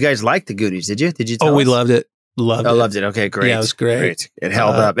if you guys liked The Goonies, did you? Did you tell us? We loved it. Loved it. Okay, great. Yeah, it was great. It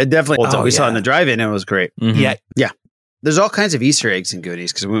held up. It definitely holds up. We saw it in the drive-in and it was great. Mm-hmm. Yeah. There's all kinds of Easter eggs in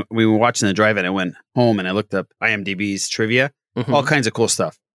Goonies because we were watching the drive-in. I went home and I looked up IMDb's trivia. Mm-hmm. All kinds of cool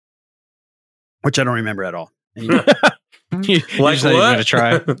stuff, which I don't remember at all. Like what? To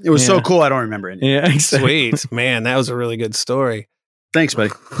try. It was so cool. I don't remember it. Yeah, sweet, man. That was a really good story. Thanks,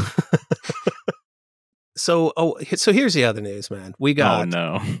 buddy. So here's the other news, man. We got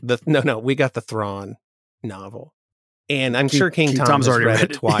we got the Thrawn novel, and I'm sure King Tom's already read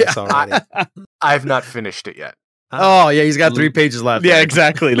it twice already. I've not finished it yet. Oh yeah, he's got 3 pages left. Yeah,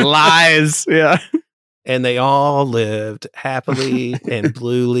 exactly. Lies. Yeah. And they all lived happily and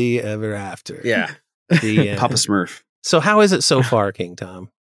bluely ever after. Yeah. Papa Smurf. So how is it so far, King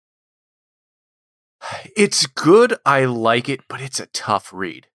Tom? It's good. I like it, but it's a tough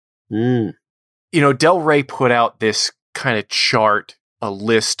read. Mm. Del Rey put out this kind of chart, a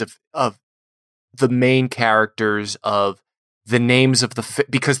list of the main characters, of the names of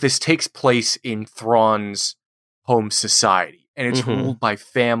because this takes place in Thrawn's home society, and it's ruled by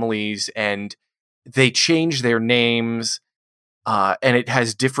families, and they change their names, and it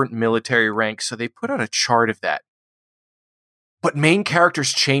has different military ranks. So they put out a chart of that. But main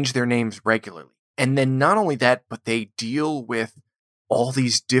characters change their names regularly. And then not only that, but they deal with all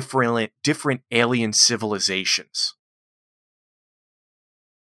these different alien civilizations.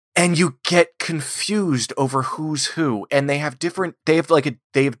 And you get confused over who's who. And they have different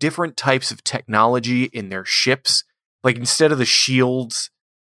types of technology in their ships. Like instead of the shields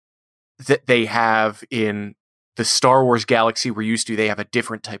that they have in the Star Wars galaxy we're used to, they have a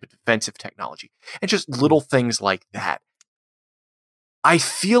different type of defensive technology. And just little things like that. I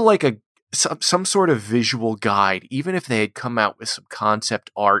feel like some sort of visual guide, even if they had come out with some concept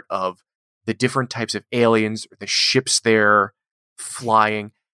art of the different types of aliens or the ships they're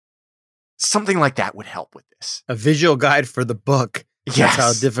flying, something like that would help with this. A visual guide for the book. Yes. That's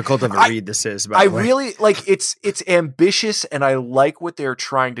how difficult of a read this is. I really like it's ambitious, and I like what they're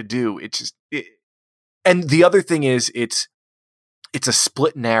trying to do. And the other thing is it's a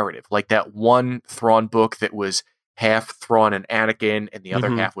split narrative, like that one Thrawn book that was half Thrawn and Anakin, and the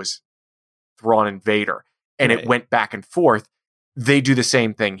other half was Thrawn and Vader, and it went back and forth. They do the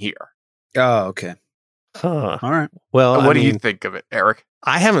same thing here. Oh, okay. Huh. All right. Well, what do you think of it, Eric?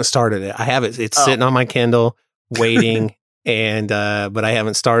 I haven't started it. I have it. It's sitting on my Kindle, waiting, and but I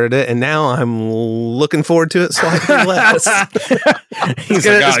haven't started it, and now I'm looking forward to it slightly less.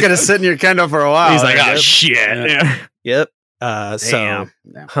 It's gonna sit in your Kindle for a while. He's like, oh shit. Yeah. Yep. Damn.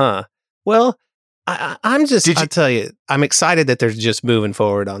 Well, I'm just, I'll tell you, I'm excited that they're just moving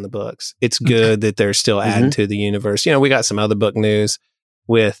forward on the books. It's good that they're still adding to the universe. We got some other book news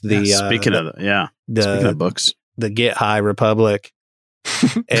with the, speaking of books, the Get High Republic.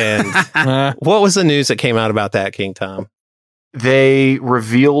 And what was the news that came out about that, King Tom? They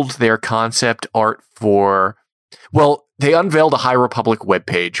revealed their concept art for, well, they unveiled a High Republic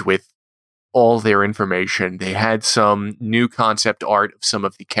webpage with all their information. They had some new concept art of some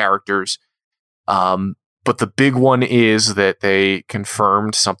of the characters. But the big one is that they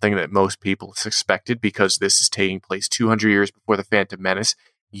confirmed something that most people suspected, because this is taking place 200 years before The Phantom Menace.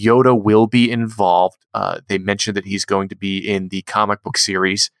 Yoda will be involved. They mentioned that he's going to be in the comic book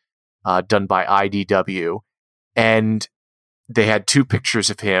series done by IDW. And they had two pictures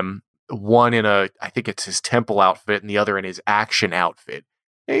of him, one in I think it's his temple outfit, and the other in his action outfit.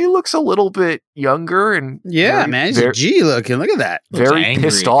 He looks a little bit younger and man, he's a G looking. Look at that. Very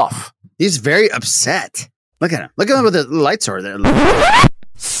pissed off. He's very upset. Look at him. Look at him with the light sword there.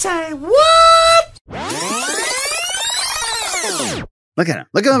 Say what? Look at him.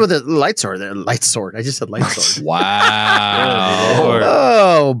 Look at him with the light sword there. Light sword. I just said light sword. Wow.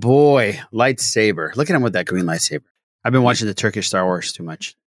 Oh boy. Lightsaber. Look at him with that green lightsaber. I've been watching the Turkish Star Wars too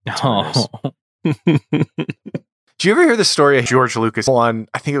much. Oh. Did you ever hear the story of George Lucas on,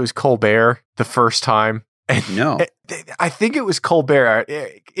 I think it was Colbert, the first time? No. I think it was Colbert.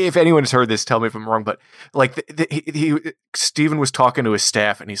 If anyone's heard this, tell me if I'm wrong. But like, Stephen was talking to his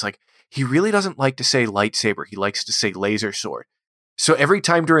staff, and he's like, he really doesn't like to say lightsaber. He likes to say laser sword. So every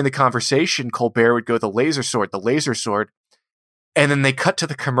time during the conversation, Colbert would go the laser sword. And then they cut to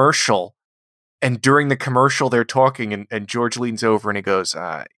the commercial. And during the commercial, they're talking, and George leans over and he goes,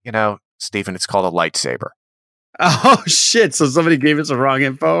 Stephen, it's called a lightsaber. Oh, shit. So somebody gave us the wrong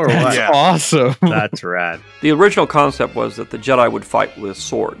info or what? That's awesome. That's rad. The original concept was that the Jedi would fight with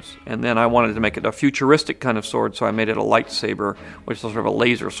swords. And then I wanted to make it a futuristic kind of sword, so I made it a lightsaber, which is sort of a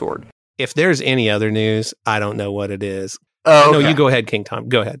laser sword. If there's any other news, I don't know what it is. Oh, no, okay. you go ahead, King Tom.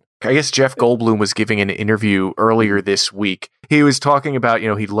 Go ahead. I guess Jeff Goldblum was giving an interview earlier this week. He was talking about,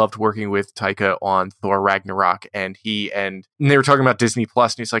 he loved working with Taika on Thor Ragnarok, and they were talking about Disney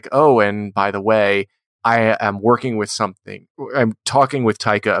Plus, and he's like, oh, and by the way, I am working with something. I'm talking with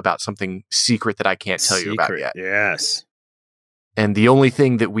Taika about something secret that I can't tell you about yet. Yes. And the only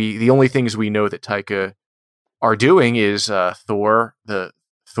things we know that Taika are doing is Thor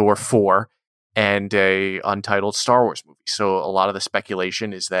 4 and a untitled Star Wars movie. So a lot of the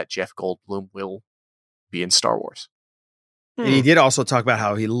speculation is that Jeff Goldblum will be in Star Wars. And he did also talk about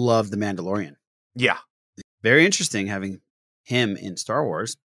how he loved The Mandalorian. Yeah. Very interesting having him in Star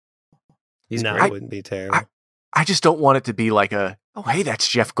Wars. It wouldn't be terrible. I just don't want it to be like hey, that's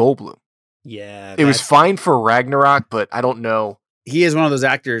Jeff Goldblum. Yeah. It was fine for Ragnarok, but I don't know. He is one of those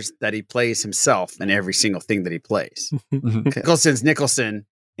actors that he plays himself in every single thing that he plays. Nicholson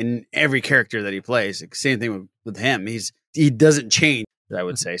in every character that he plays. Same thing with him. He doesn't change, I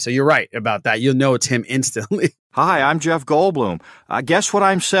would say. So you're right about that. You'll know it's him instantly. Hi, I'm Jeff Goldblum. Guess what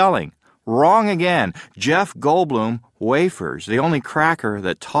I'm selling? Wrong again. Jeff Goldblum wafers, the only cracker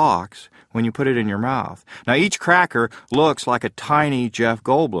that talks when you put it in your mouth. Now, each cracker looks like a tiny Jeff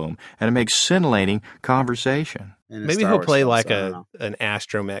Goldblum, and it makes scintillating conversation. Maybe he'll play like an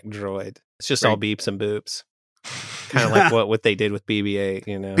astromech droid. It's just all beeps and boops. Kind of like what they did with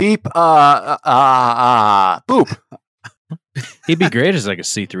BB-8, Beep, boop. He'd be great as like a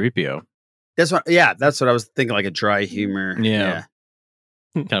C-3PO. That's what I was thinking, like a dry humor. Yeah.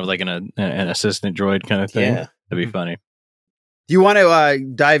 Kind of like an assistant droid kind of thing. Yeah. That'd be funny. Do you want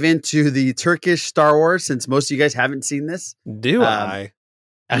to dive into the Turkish Star Wars, since most of you guys haven't seen this? Do I?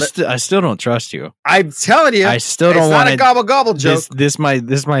 I still don't trust you. I'm telling you, I still don't It's want not a gobble gobble joke. This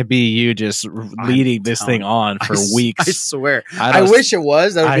might be you just leading this thing on for weeks. I swear. I wish it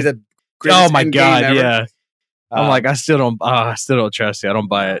was. That would be the greatest. Oh my god! ever. Yeah. I'm like, I still don't trust you. I don't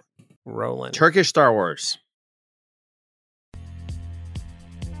buy it. Rolling. Turkish Star Wars.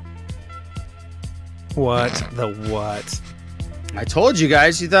 What the what? I told you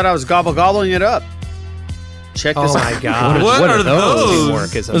guys. You thought I was gobble gobbling it up. Check this out. Oh my god! What are those?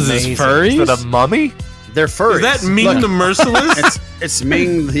 Teamwork is Is this amazing. furries? For the mummy? They're furries. Is that Ming the Merciless? It's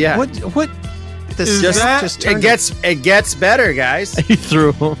Ming. Yeah. What? This Is just, that- just It gets better, guys. He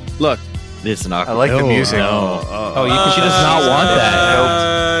threw him. Look. It's not. I like the music. No. she does not want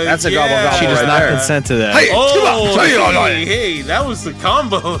that. That's a gobble gobble. She does right not there. consent to that. Hey, Hey, that was the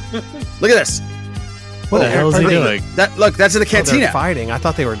combo. Look at this. What the hell is he doing? That's in the cantina. They're fighting. I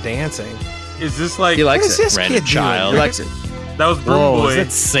thought they were dancing. Is this like... He likes What is it. this Random kid child. He doing? likes it. That was Broom Whoa, Boy. is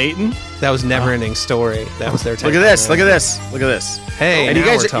that Satan? That was never-ending story. That was their take. Look at this. on Look it. at this. Look at this. Hey, And now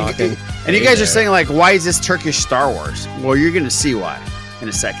you guys we're are talking. And you guys are saying, like, why is this Turkish Star Wars? Well, you're going to see why in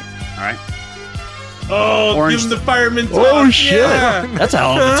a second. All right. Oh, Orange- give him the fireman toss. Oh shit! Yeah. That's a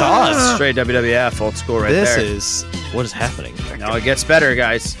hell of a toss. Straight WWF, old school right This there. is What is happening? No, it gets better,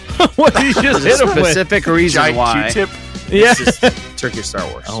 guys. What did you just There's hit a him with? specific reason Giant why. Q-tip. Yeah. This is Turkish Star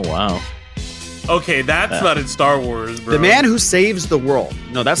Wars. Oh wow. Okay, that's not in Star Wars, bro. The man who saves the world.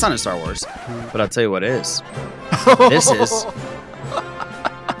 No, that's not in Star Wars. But I'll tell you what is. This is.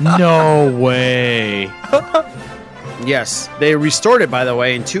 No way. Yes. They restored it, by the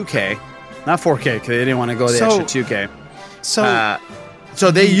way, in 2K. Not 4K, because they didn't want to go the So- extra 2K. so. So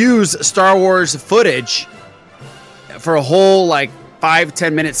they use Star Wars footage for a whole,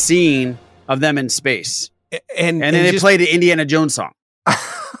 5-10 minute scene of them in space. and And then they just- played the Indiana Jones song.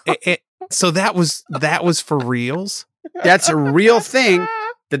 So that was for reals. That's a real thing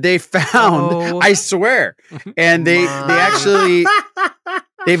that they found. Oh. I swear. And they actually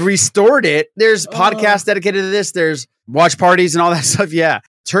they've restored it. There's podcasts dedicated to this. There's watch parties and all that stuff. Yeah.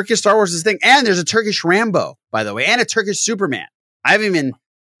 Turkish Star Wars is a thing. And there's a Turkish Rambo, by the way, and a Turkish Superman. I'm going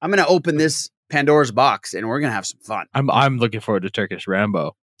to open this Pandora's box and we're going to have some fun. I'm looking forward to Turkish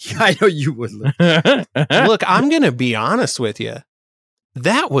Rambo. Yeah, I know you would. Look, I'm gonna be honest with you.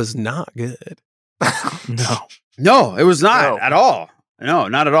 That was not good. No, it was not No. at all. No,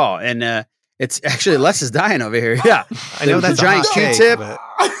 not at all. And it's actually Les is dying over here. Yeah. I know The that's giant a hot take, Q-tip. but-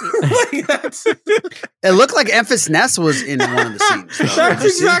 Like, that's It looked like Emphas Ness was in one of the scenes. though. Did that's you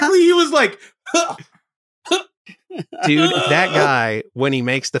see that? exactly. He was like, Dude, that guy, when he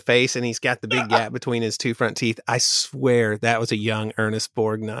makes the face and he's got the big gap between his two front teeth, I swear that was a young Ernest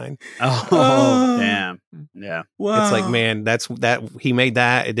Borgnine. Oh, damn. Yeah. wow. It's like, man, that he made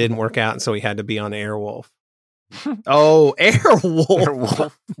that. It didn't work out, and so he had to be on Airwolf. Oh,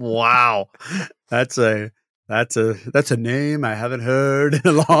 Airwolf. Wow. That's a name I haven't heard in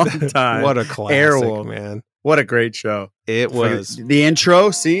a long time. What a classic, Airwolf. man. What a great show. It was. The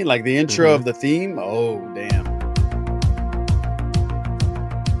intro, see? Like the intro of the theme. Oh, damn.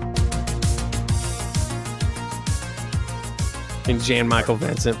 And Jan Michael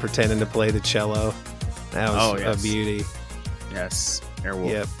Vincent pretending to play the cello. That was yes. a beauty. Yes. Airwolf.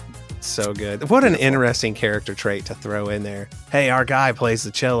 Yep. So good. What an interesting character trait to throw in there. Hey, our guy plays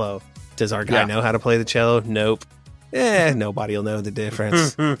the cello. Does our guy Yeah. know how to play the cello? Nope. Nobody will know the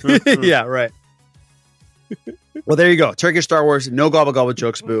difference. Yeah, right. Well, there you go. Turkish Star Wars. No gobble gobble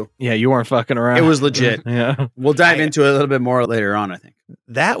jokes, boo. Yeah, you weren't fucking around. It was legit. Yeah. We'll dive into it a little bit more later on, I think.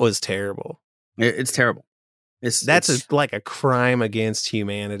 That was terrible. It's terrible. That's like a crime against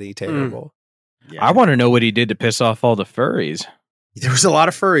humanity. Terrible. Yeah. I want to know what he did to piss off all the furries. There was a lot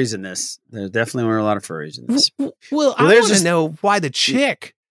of furries in this. There definitely were a lot of furries in this. Well, I there's want to know why the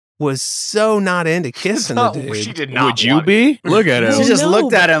chick was so not into kissing the dude. She did not. Would you want be? Look at him. She just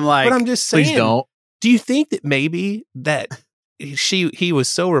looked at him like, But I'm just saying. Please don't. Do you think that maybe that he was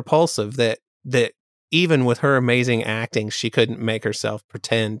so repulsive that even with her amazing acting, she couldn't make herself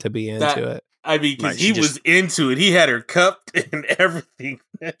pretend to be into it? I mean, because Right, he was into it. He had her cupped and everything.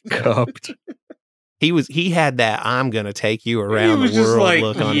 Cupped. He had that "I'm gonna take you around was the just world" like,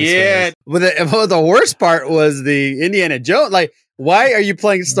 look on his yeah. face. Well, the worst part was the Indiana Jones. Like, why are you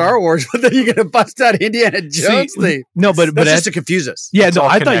playing Star Wars, but then you're gonna bust out Indiana Jones thing? No, but That's just to confuse us. Yeah, It's no, all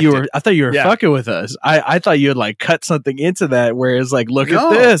I thought you were connected. Yeah. fucking with us. I thought you had like cut something into that where it's like, look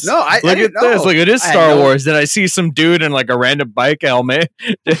No, at this. no, I look at didn't this. know. Look at this I had Star no- Wars. Then I see some dude in like a random bike helmet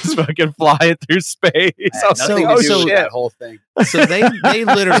just fucking flying through space. I I had was nothing like, to do oh with shit. that whole thing. So they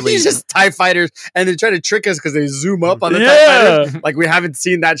literally He's just TIE fighters, and they try to trick us because they zoom up on the TIE Yeah. fighters. Like we haven't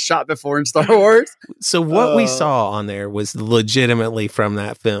seen that shot before in Star Wars. So what we saw on there was legitimately from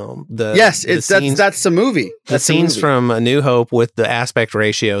that film. Yes, the scenes, that's the movie. the That's the scenes movie. from A New Hope with the aspect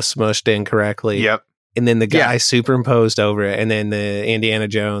ratio smushed in correctly. Yep. And then the guy Yeah. superimposed over it, and then the Indiana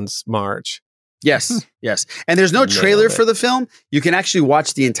Jones march. Yes, yes. And there's no Nailed trailer it. for the film. You can actually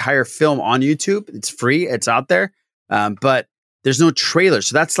watch the entire film on YouTube. It's free. It's out there. But there's no trailer.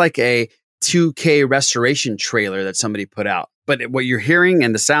 So that's like a 2K restoration trailer that somebody put out. But what you're hearing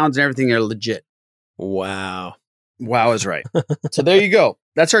and the sounds and everything are legit. Wow. Wow is right. So there you go.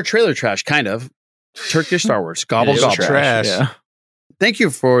 That's our trailer trash, kind of. Turkish Star Wars. Gobble, It is gobble. trash. Yeah. Thank you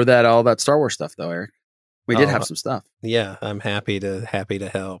for all that Star Wars stuff, though, Eric. We did Oh. have some stuff. Yeah, I'm happy to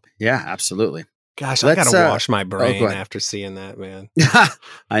help. Yeah, absolutely. Gosh, Let's, I gotta uh, wash my brain go ahead. after seeing that, man.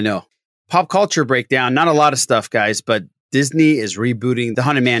 I know. Pop culture breakdown. Not a lot of stuff, guys, but Disney is rebooting the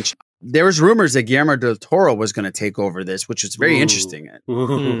Haunted Mansion. There was rumors that Guillermo del Toro was going to take over this, which is very interesting.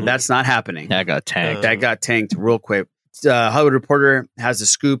 That's not happening. That got tanked. That got tanked real quick. Hollywood Reporter has a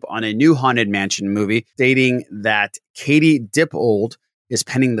scoop on a new Haunted Mansion movie, stating that Katie Dippold is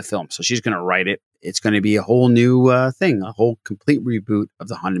penning the film. So she's going to write it. it's going to be a whole new thing, a whole complete reboot of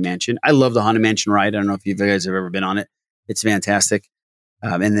the Haunted Mansion. I love the Haunted Mansion ride. I don't know if you guys have ever been on it. It's fantastic.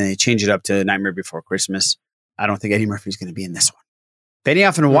 And then they change it up to Nightmare Before Christmas. I don't think Eddie Murphy's going to be in this one.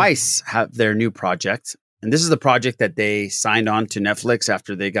 Benioff and Weiss have their new project. And this is the project that they signed on to Netflix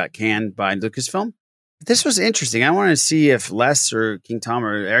after they got canned by Lucasfilm. This was interesting. I wanted to see if Les or King Tom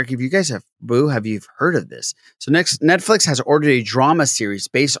or Eric, if you guys have heard of this? So next, Netflix has ordered a drama series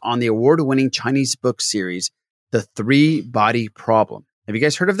based on the award-winning Chinese book series, The Three Body Problem. Have you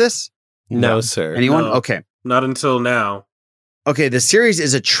guys heard of this? No, sir. Anyone? No, okay. Not until now. Okay, the series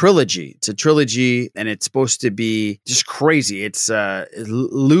is a trilogy. It's a trilogy, and it's supposed to be just crazy. It's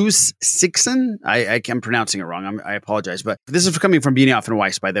Loose Sixon. I'm pronouncing it wrong. I apologize. But this is coming from Benioff and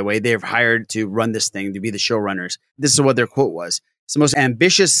Weiss, by the way. They've hired to run this thing, to be the showrunners. This is what their quote was. It's the most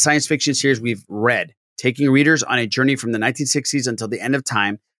ambitious science fiction series we've read, taking readers on a journey from the 1960s until the end of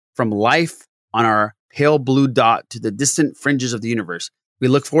time, from life on our pale blue dot to the distant fringes of the universe. We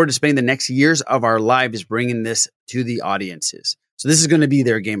look forward to spending the next years of our lives bringing this to the audiences. So this is going to be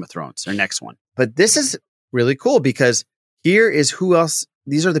their Game of Thrones, their next one. But this is really cool because here is who else.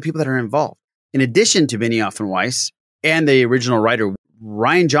 These are the people that are involved. In addition to Benioff and Weiss and the original writer,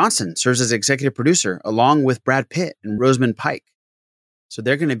 Rian Johnson serves as executive producer along with Brad Pitt and Rosamund Pike. So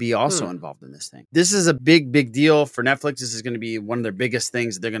they're going to be also involved in this thing. This is a big, big deal for Netflix. This is going to be one of their biggest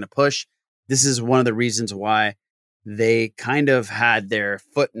things that they're going to push. This is one of the reasons why they kind of had their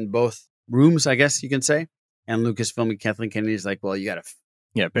foot in both rooms, I guess you can say. And Lucasfilm and Kathleen Kennedy's like, well, you got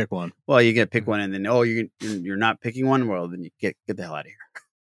to pick one. Well, you got to pick one, and then you're not picking one. Well, then you get the hell out of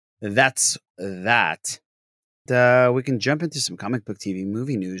here. That's that. We can jump into some comic book TV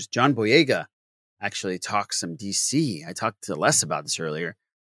movie news. John Boyega actually talks some DC. I talked to Les about this earlier.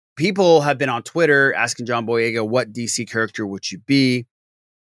 People have been on Twitter asking John Boyega, what DC character would you be?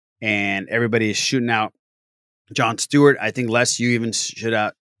 And everybody is shooting out Jon Stewart. I think, Les, you even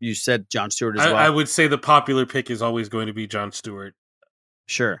you said Jon Stewart as well. I would say the popular pick is always going to be Jon Stewart.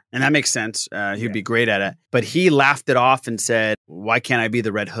 Sure. And that makes sense. He'd be great at it. But he laughed it off and said, why can't I be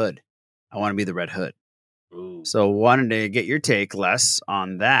the Red Hood? I want to be the Red Hood. Ooh. So wanted to get your take, Les,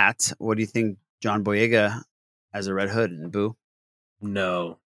 on that. What do you think John Boyega as a Red Hood? And Boo?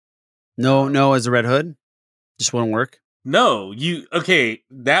 No, as a Red Hood? Just wouldn't work? No,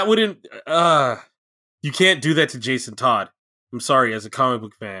 that wouldn't, you can't do that to Jason Todd. I'm sorry, as a comic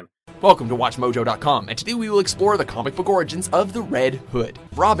book fan. Welcome to WatchMojo.com, and today we will explore the comic book origins of the Red Hood.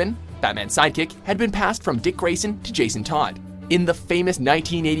 Robin, Batman's sidekick, had been passed from Dick Grayson to Jason Todd. In the famous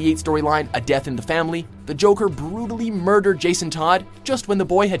 1988 storyline, A Death in the Family, the Joker brutally murdered Jason Todd just when the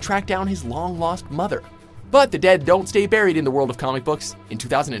boy had tracked down his long-lost mother. But the dead don't stay buried in the world of comic books. In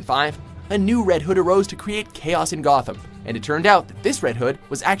 2005, a new Red Hood arose to create chaos in Gotham, and it turned out that this Red Hood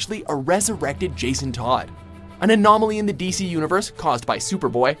was actually a resurrected Jason Todd. An anomaly in the DC universe caused by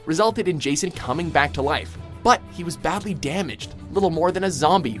Superboy resulted in Jason coming back to life, but he was badly damaged, little more than a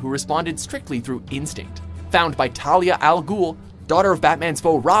zombie who responded strictly through instinct. Found by Talia al Ghul, daughter of Batman's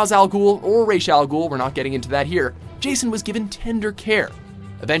foe Ra's al Ghul or Ra's al Ghul, we're not getting into that here, Jason was given tender care.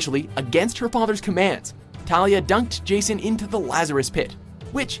 Eventually, against her father's commands, Talia dunked Jason into the Lazarus Pit,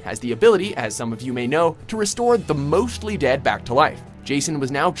 which has the ability, as some of you may know, to restore the mostly dead back to life. Jason was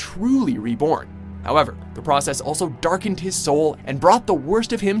now truly reborn. However, the process also darkened his soul and brought the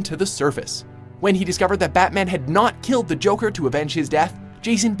worst of him to the surface. When he discovered that Batman had not killed the Joker to avenge his death,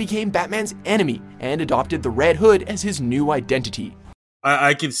 Jason became Batman's enemy and adopted the Red Hood as his new identity.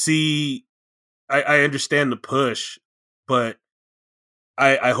 I can see, I understand the push, but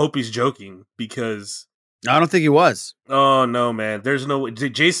I hope he's joking because... I don't think he was. Oh, no, man. There's no way.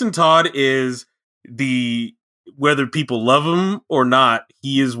 Jason Todd is whether people love him or not,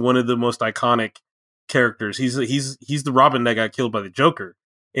 he is one of the most iconic characters. He's the Robin that got killed by the Joker,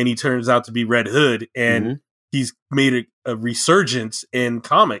 and he turns out to be Red Hood, and he's made a resurgence in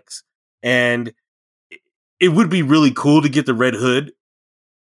comics. And it would be really cool to get the Red Hood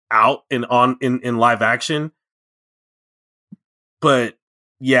out and on in live action. But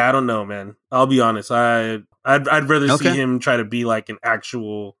yeah, I don't know, man. I'll be honest. I'd rather see him try to be like an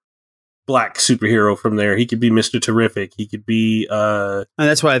actual black superhero from there. He could be Mr. Terrific. He could be and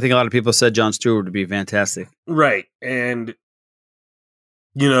that's why I think a lot of people said Jon Stewart would be fantastic. Right. And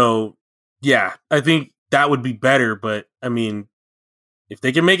yeah, I think that would be better, but I mean, if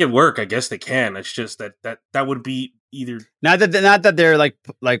they can make it work, I guess they can. It's just that would be either not that they're like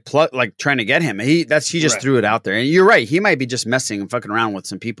trying to get him. He just threw it out there. And you're right. He might be just messing and fucking around with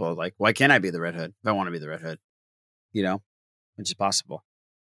some people. Like, why can't I be the Red Hood if I want to be the Red Hood? Which is possible.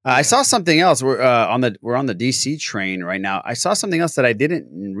 I saw something else. We're on the DC train right now. I saw something else that I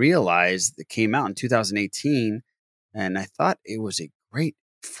didn't realize that came out in 2018, and I thought it was a great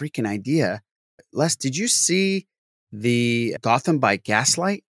freaking idea. Les, did you see the Gotham by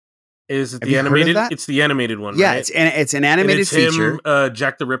Gaslight? Is it the animated? It's the animated one. Yeah, right? it's an animated feature. Him,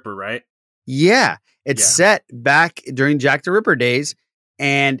 Jack the Ripper, right? Yeah, it's set back during Jack the Ripper days,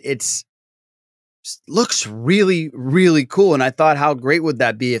 and it's looks really, really cool. And I thought, how great would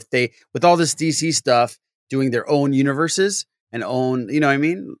that be if they, with all this DC stuff, doing their own universes and own, you know what I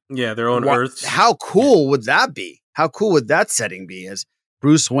mean? Yeah, their own Earths. How cool would that be? How cool would that setting be as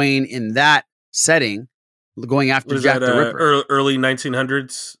Bruce Wayne in that setting going after Jack the Ripper? Early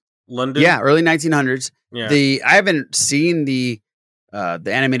 1900s London? Yeah, early 1900s. Yeah. I haven't seen the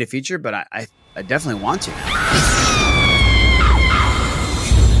animated feature, but I definitely want to.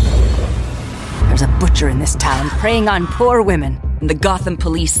 There's a butcher in this town preying on poor women, and the Gotham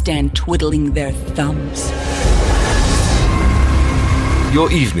police stand twiddling their thumbs.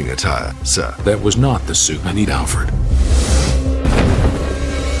 Your evening attire, sir. That was not the suit. I need Alfred.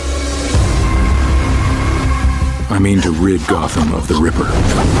 I mean to rid Gotham of the Ripper.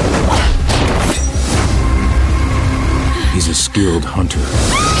 He's a skilled hunter,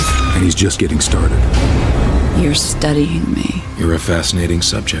 and he's just getting started. You're studying me. You're a fascinating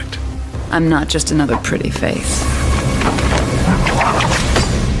subject. I'm not just another pretty face.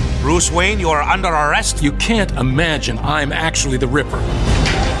 Bruce Wayne, you are under arrest. You can't imagine I'm actually the Ripper.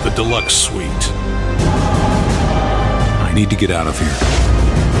 The deluxe suite. I need to get out of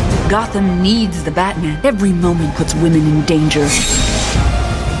here. Gotham needs the Batman. Every moment puts women in danger.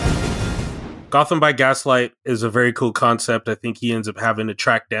 Gotham by Gaslight is a very cool concept. I think he ends up having to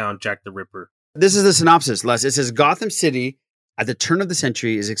track down Jack the Ripper. This is the synopsis, Les. It says Gotham City at the turn of the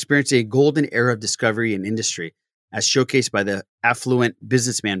century is experiencing a golden era of discovery and industry, as showcased by the affluent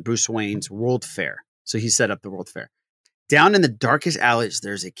businessman Bruce Wayne's World Fair. So he set up the World Fair. Down in the darkest alleys,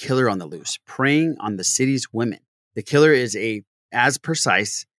 there's a killer on the loose, preying on the city's women. The killer is as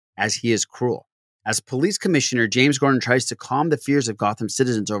precise as he is cruel. As police commissioner, James Gordon tries to calm the fears of Gotham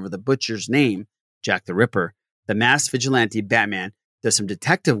citizens over the butcher's name, Jack the Ripper. The masked vigilante Batman does some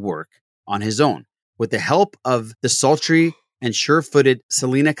detective work on his own. With the help of the sultry and sure-footed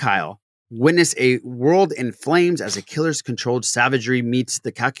Selina Kyle, witness a world in flames as a killer's controlled savagery meets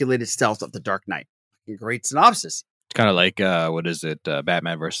the calculated stealth of the Dark Knight. Great synopsis. It's kind of like,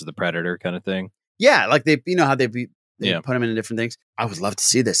 Batman versus the Predator kind of thing. Yeah, like they put them into different things. I would love to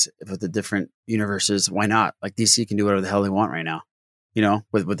see this with the different universes. Why not? Like DC can do whatever the hell they want right now. You know,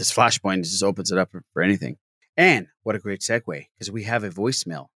 with this Flashpoint, it just opens it up for anything. And what a great segue, because we have a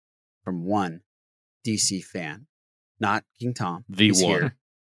voicemail from one DC fan, not King Tom. The one.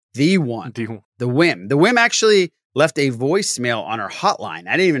 The Whim. The Whim actually left a voicemail on our hotline.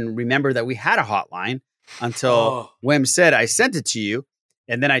 I didn't even remember that we had a hotline until Whim said, I sent it to you.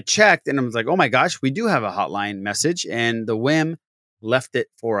 And then I checked and I was like, oh my gosh, we do have a hotline message. And the Whim left it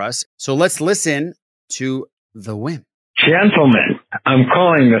for us. So let's listen to the Whim. Gentlemen, I'm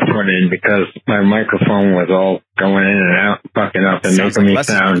calling this one in because my microphone was all going in and out, fucking up, and making me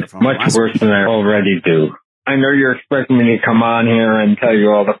sound much worse than I already do. I know you're expecting me to come on here and tell you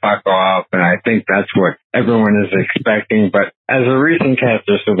all to fuck off, and I think that's what everyone is expecting, but as a recent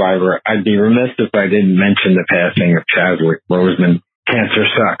cancer survivor, I'd be remiss if I didn't mention the passing of Chadwick Boseman. Cancer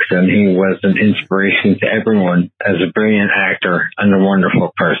sucks, and he was an inspiration to everyone as a brilliant actor and a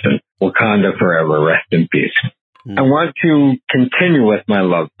wonderful person. Wakanda forever, rest in peace. I want to continue with my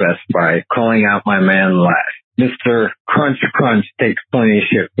love fest by calling out my man Lash. Mr. Crunch Crunch takes plenty of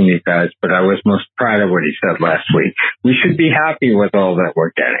shit from you guys, but I was most proud of what he said last week. We should be happy with all that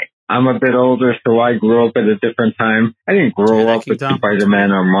we're getting. I'm a bit older, so I grew up at a different time. I didn't grow up with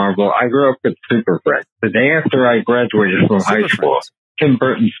Spider-Man or Marvel. I grew up with Super Friends. The day after I graduated from high school, Tim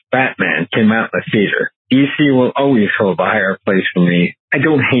Burton's Batman came out in the theater. DC will always hold a higher place for me. I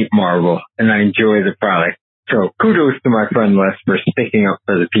don't hate Marvel, and I enjoy the product. So kudos to my friend Les for sticking up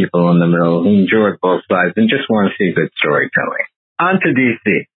for the people in the middle who enjoy both sides and just want to see good storytelling. On to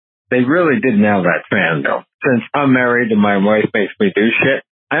DC. They really did nail that fan, though. Since I'm married and my wife makes me do shit,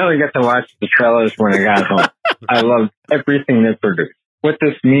 I only get to watch the trailers when I got home. I loved everything they produced. What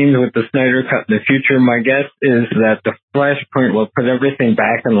this means with the Snyder Cut in the future, my guess is that the Flashpoint will put everything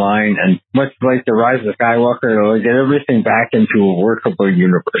back in line, and much like the Rise of Skywalker, it'll get everything back into a workable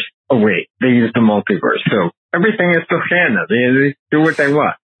universe. Oh wait, they used the multiverse, so everything is still canon. They do what they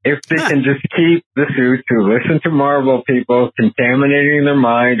want. If they can just keep the suits who listen to Marvel people contaminating their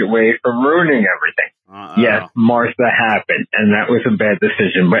mind away from ruining everything. Yes, Martha happened, and that was a bad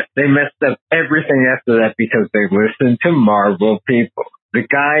decision, but they messed up everything after that because they listened to Marvel people. The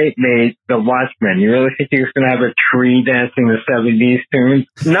guy made The Watchmen. You really think he was going to have a tree dancing the 70s tunes?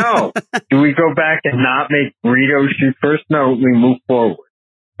 No. Do we go back and not make Burrito shoot first? No, we move forward.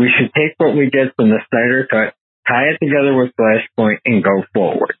 We should take what we get from the Snyder Cut, tie it together with Flashpoint, and go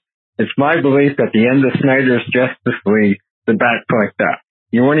forward. It's my belief that the end of Snyder's Justice League, the bat clicked up.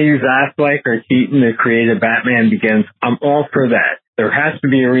 You want to use Affleck or Keaton to create a Batman Begins? I'm all for that. There has to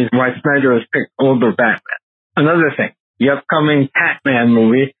be a reason why Snyder has picked older Batman. Another thing, the upcoming Pac-Man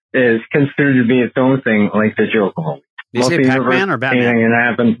movie is considered to be its own thing, like the Joker movie. Did you say Pac-Man or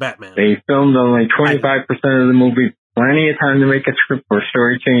Batman? Batman. They filmed only 25% of the movie. Plenty of time to make a script or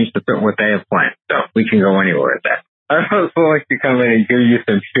story change to fit what they have planned. So we can go anywhere with that. I also like to come in and give you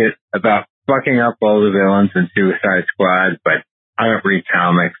some shit about fucking up all the villains in Suicide Squad, but I don't read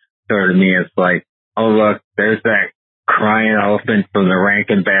comics. So to me, it's like, oh look, there's that crying elephant from the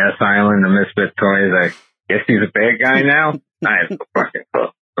Rankin Bass Island, the Misfit Toys. I guess he's a bad guy now? I have no fucking clue.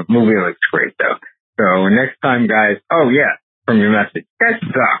 The movie looks great though. So next time, guys, oh yeah, from your message, guys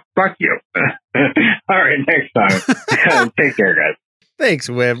suck. Fuck you. All right, next time. Take care, guys. Thanks,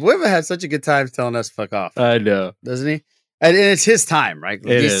 Wib. Wib had such a good time telling us fuck off. I know. Doesn't he? And it's his time, right?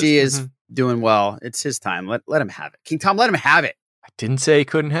 It DC is doing well. It's his time. Let him have it. King Tom, let him have it. I didn't say he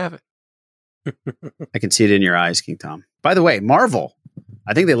couldn't have it. I can see it in your eyes, King Tom. By the way, Marvel,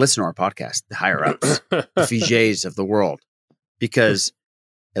 I think they listen to our podcast, the higher ups, the Fijés of the world, because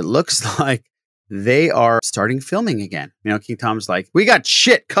it looks like they are starting filming again. You know, King Tom's like, we got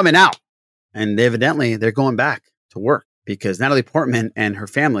shit coming out. And evidently they're going back to work because Natalie Portman and her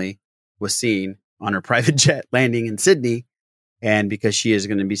family was seen on her private jet landing in Sydney. And because she is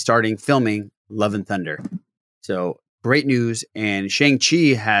going to be starting filming Love and Thunder. So great news. And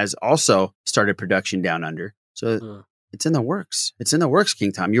Shang-Chi has also started production down under. So it's in the works. It's in the works,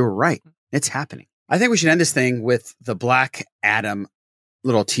 King Tom. You were right. It's happening. I think we should end this thing with the Black Adam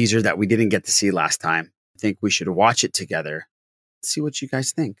little teaser that we didn't get to see last time. I think we should watch it together. See what you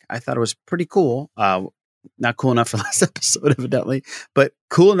guys think. I thought it was pretty cool. Not cool enough for last episode, evidently, but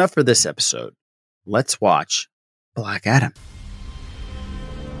cool enough for this episode. Let's watch Black Adam.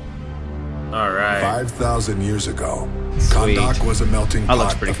 All right. 5,000 years ago, Kahndaq was a melting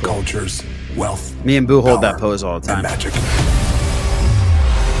pot of cultures, wealth, me and Boo hold that pose all the time. And magic.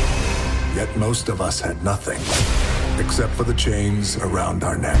 Yet most of us had nothing, except for the chains around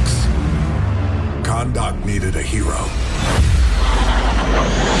our necks. Kahndaq needed a hero.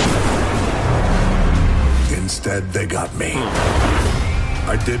 Instead, they got me.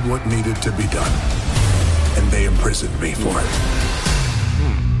 I did what needed to be done, and they imprisoned me for it.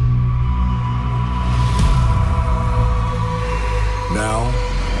 Now,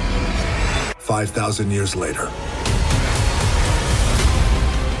 5,000 years later,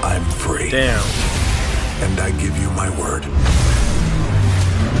 I'm free. Damn. And I give you my word.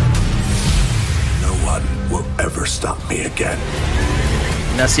 No one will ever stop me again.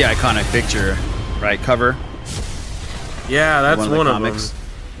 And that's the iconic picture, right? Cover. Yeah, that's one of them.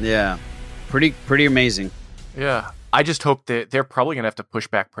 Yeah. Pretty amazing. Yeah. I just hope that they're probably going to have to push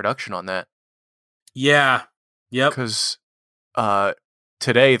back production on that. Yeah. Yep. Because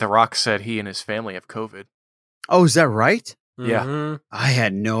today, The Rock said he and his family have COVID. Oh, is that right? Yeah. Mm-hmm. I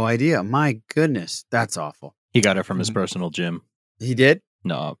had no idea. My goodness. That's awful. He got it from his personal gym. He did?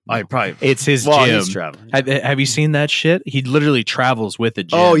 No. I probably. It's his gym. He's traveling. Have you seen that shit? He literally travels with a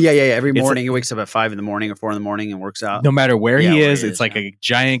gym. Oh, yeah. Every morning he wakes up at 5 in the morning or 4 in the morning and works out. No matter where he is, it's like a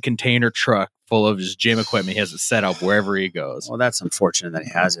giant container truck full of his gym equipment. He has it set up wherever he goes. Well, that's unfortunate that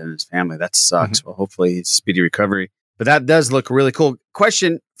he has it in his family. That sucks. Well, hopefully he's speedy recovery. But that does look really cool.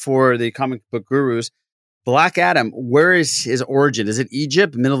 Question for the comic book gurus. Black Adam, where is his origin? Is it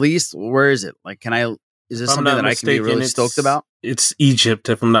Egypt, Middle East? Where is it? Like, is this something that I can be really stoked about? It's Egypt,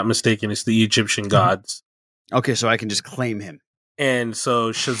 if I'm not mistaken. It's the Egyptian gods. Okay, so I can just claim him. And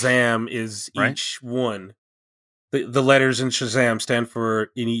so Shazam is each one. The letters in Shazam stand for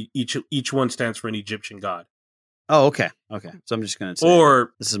each one stands for an Egyptian god. Oh, okay. So I'm just gonna say,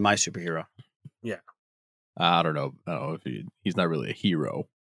 this is my superhero. Yeah. I don't know if he's not really a hero.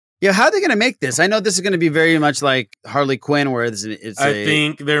 Yeah, how are they going to make this? I know this is going to be very much like Harley Quinn, where I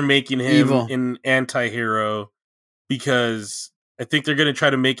think they're making him an anti-hero because I think they're going to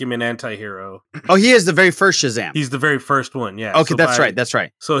try to make him an anti-hero. Oh, he is the very first Shazam. He's the very first one, yeah. Okay, so that's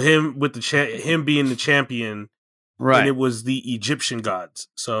right. So him with him being the champion, right? And it was the Egyptian gods.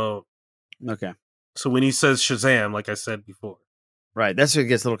 So okay. So when he says Shazam, like I said before. Right, that's what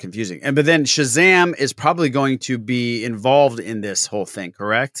gets a little confusing. But then Shazam is probably going to be involved in this whole thing,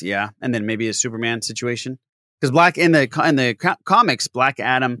 correct? Yeah, and then maybe a Superman situation because in the comics, Black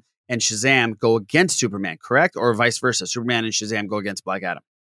Adam and Shazam go against Superman, correct? Or vice versa? Superman and Shazam go against Black Adam.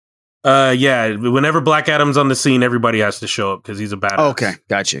 Yeah. Whenever Black Adam's on the scene, everybody has to show up because he's a badass. Oh, okay,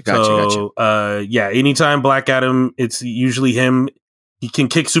 gotcha. Yeah. Anytime Black Adam, it's usually him. He can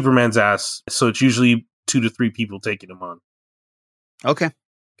kick Superman's ass, so it's usually 2 to 3 people taking him on. Okay,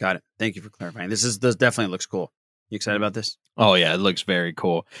 got it. Thank you for clarifying. This definitely looks cool. You excited about this? Oh yeah, it looks very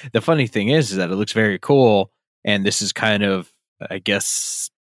cool. The funny thing is that it looks very cool, and this is kind of, I guess,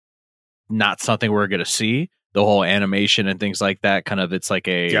 not something we're gonna see. The whole animation and things like that, kind of, it's like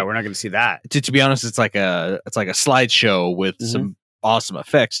we're not gonna see that. To be honest, it's like a slideshow with some awesome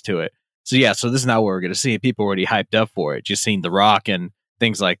effects to it. So yeah, so this is not what we're gonna see. People are already hyped up for it, just seeing The Rock and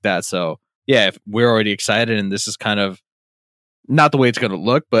things like that. So yeah, if we're already excited, and this is kind of not the way it's gonna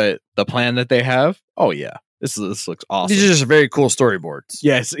look, but the plan that they have. Oh yeah. This looks awesome. These are just very cool storyboards.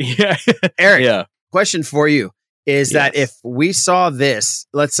 Yes. Yeah. Eric, question for you is that if we saw this,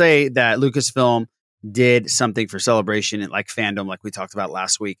 let's say that Lucasfilm did something for Celebration and like fandom, like we talked about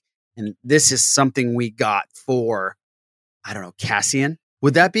last week, and this is something we got for, I don't know, Cassian.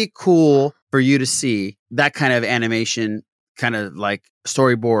 Would that be cool for you to see that kind of animation, kind of like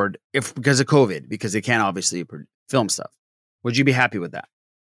storyboard, if because of COVID, because they can't obviously film stuff? Would you be happy with that?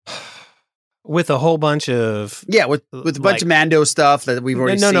 With a whole bunch of with a bunch of Mando stuff that we've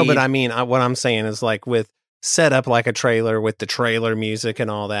already seen. No, but I mean, what I'm saying is like with set up like a trailer with the trailer music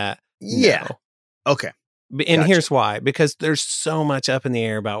and all that. Yeah. No. Okay. And here's why: because there's so much up in the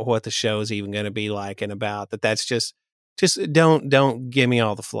air about what the show is even going to be like and about that's just don't give me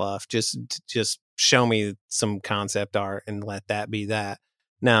all the fluff. Just show me some concept art and let that be that.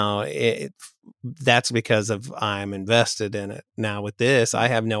 Now, that's because of I'm invested in it. Now, with this, I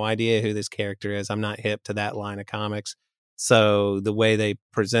have no idea who this character is. I'm not hip to that line of comics. So the way they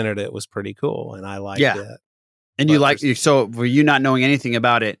presented it was pretty cool, and I liked it. And you like so were you not knowing anything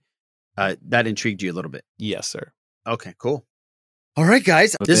about it? That intrigued you a little bit. Yes, sir. Okay, cool. All right,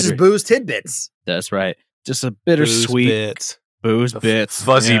 guys. This is Booze Tidbits. That's right. Just a bittersweet booze bits.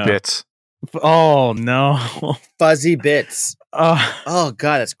 Fuzzy bits. Oh no. Fuzzy bits. Oh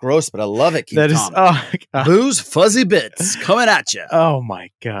god, that's gross, but I love it. That Tom. Booze fuzzy bits coming at you. Oh my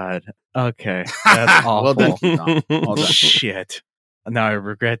god. Okay, that's awful. Well done, King Tom. Oh shit. Now I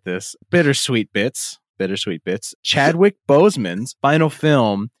regret this. Bittersweet bits. Chadwick Boseman's final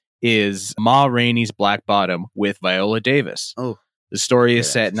film is Ma Rainey's Black Bottom with Viola Davis. Oh. The story is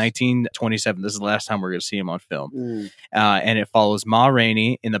set in 1927. This is the last time we're going to see him on film. And it follows Ma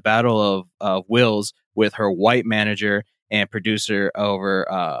Rainey in the Battle of Wills with her white manager and producer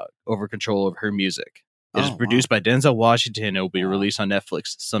over control of her music. It is produced by Denzel Washington and will be released on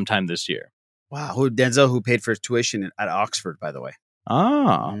Netflix sometime this year. Wow. Denzel, who paid for his tuition at Oxford, by the way.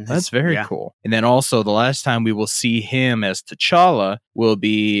 That's very cool. And then also the last time we will see him as T'Challa will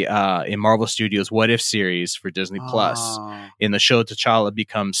be in Marvel Studios' What If series for Disney Plus. In the show, T'Challa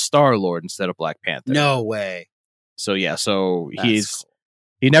becomes Star-Lord instead of Black Panther. No way. So yeah,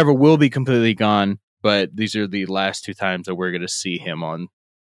 he never will be completely gone, but these are the last 2 times that we're going to see him on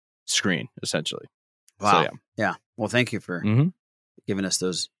screen, essentially. Wow. So, yeah. Well, thank you for giving us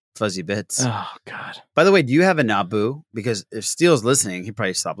those fuzzy bits. Oh God. By the way, do you have a Naboo? Because if Steele's listening, he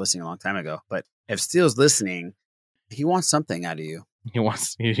probably stopped listening a long time ago. But if Steele's listening, he wants something out of you. He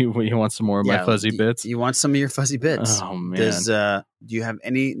wants some more of my fuzzy bits. You want some of your fuzzy bits. Oh man. Do you have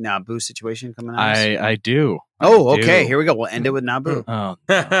any Naboo situation coming out? I do. Oh, okay. Here we go. We'll end it with Naboo. Oh,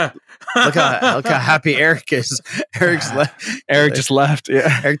 no. look how happy Eric is. Eric's left. Eric just left.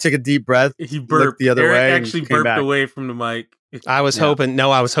 Yeah. Eric took a deep breath. He burped the other way. Eric actually burped away from the mic. I was hoping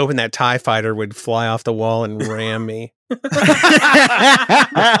that TIE fighter would fly off the wall and ram me. I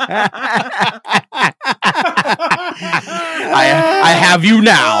have you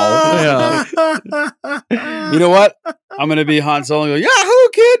now. Yeah. You know what? I'm going to be Han Solo and go, Yahoo,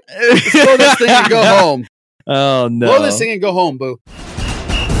 kid! Let's blow this thing and go home. Oh, no. Blow this thing and go home, boo.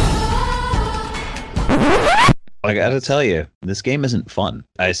 I gotta tell you, this game isn't fun.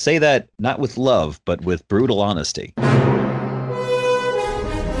 I say that not with love, but with brutal honesty.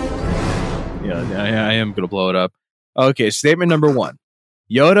 Yeah, I am going to blow it up. Okay, statement number 1.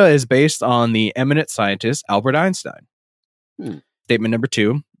 Yoda is based on the eminent scientist Albert Einstein. Statement number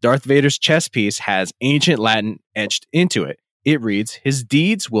 2. Darth Vader's chest piece has ancient Latin etched into it. It reads, his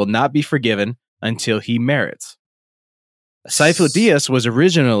deeds will not be forgiven until he merits. Sifo Dyas was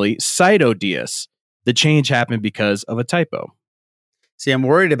originally Sito Dyas. The change happened because of a typo. See, I'm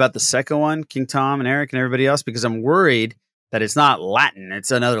worried about the second one, King Tom and Eric and everybody else, because I'm worried that it's not Latin.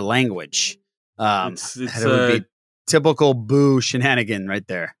 It's another language. It would be typical boo shenanigan right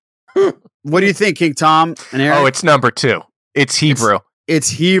there. What do you think, King Tom and Eric? Oh, it's number 2. It's Hebrew. It's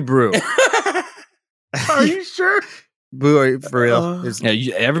Hebrew. Are you sure? Boo, are you for real?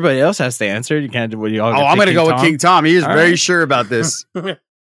 Everybody else has to answer. You can't. You all I'm going to go with King Tom. He is very sure about this.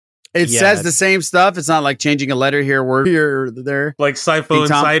 It Yeah. says the same stuff. It's not like changing a letter here, word here, or there. Like Sifo King and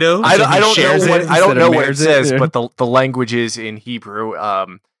Tom? Saito? I don't know what it says, yeah. but the language is in Hebrew.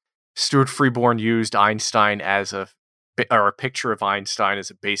 Stuart Freeborn used Einstein as a picture of Einstein as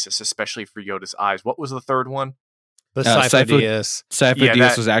a basis, especially for Yoda's eyes. What was the third one? The Sifo-Dyas.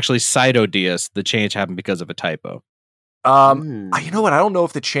 Sifo-Dyas was actually Cyto-Dyas. The change happened because of a typo. You know what? I don't know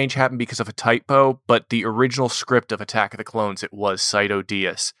if the change happened because of a typo, but the original script of Attack of the Clones, it was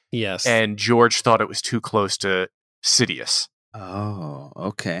Cyto-Dyas. Yes. And George thought it was too close to Sidious. Oh,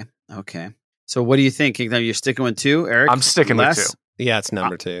 okay. Okay. So what do you think, King Tom? You're sticking with 2, Eric? I'm sticking with 2. Yeah, it's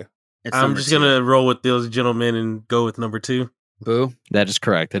number 2. I'm just going to roll with those gentlemen and go with number 2. Boo. That is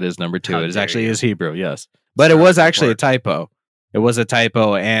correct. It is number 2. How It is dare actually you. is Hebrew, yes. But it was actually a typo. It was a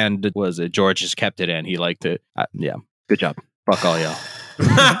typo, and George just kept it in. He liked it. Yeah. Good job. Fuck all y'all.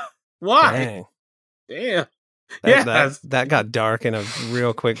 Why? Dang. Damn. That got dark in a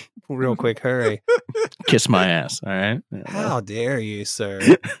real quick hurry. Kiss my ass. All right. How dare you, sir?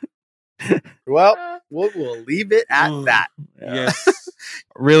 Well, we'll leave it at that. Yes.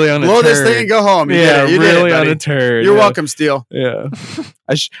 Really on a Blow turd. this thing and go home. You Yeah, did it. You really did it, on buddy. a turd. You're yeah. welcome, Steele. Yeah.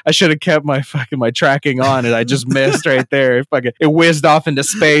 I should have kept my tracking on, and I just missed right there. It whizzed off into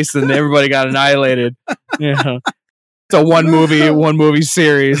space, and everybody got annihilated. Yeah. It's a one movie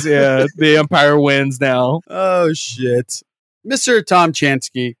series. Yeah. The Empire wins now. Oh, shit. Mr. Tom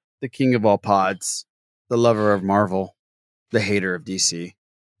Chansky, the king of all pods, the lover of Marvel, the hater of DC,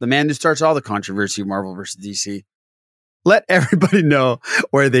 the man who starts all the controversy of Marvel versus DC. Let everybody know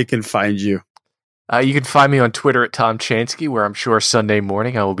where they can find you. You can find me on Twitter at Tom Chansky, where I'm sure Sunday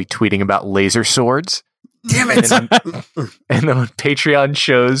morning I will be tweeting about laser swords. Damn it! And on Patreon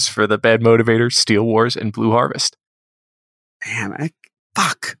shows for the Bad Motivators, Steel Wars, and Blue Harvest. Damn,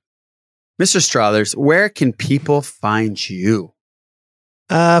 fuck. Mr. Strahlers, where can people find you?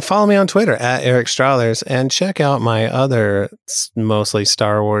 Follow me on Twitter at Eric Strahlers and check out my other mostly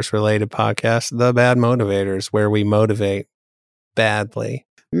Star Wars related podcast, The Bad Motivators, where we motivate badly.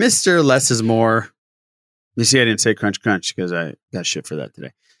 Mr. Less is More. You see, I didn't say crunch crunch because I got shit for that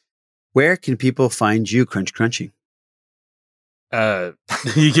today. Where can people find you crunch crunching? You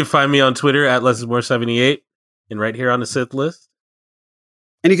can find me on Twitter at lessismore78 and right here on the Sith list.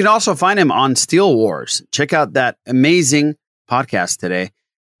 And you can also find him on Steel Wars. Check out that amazing podcast today,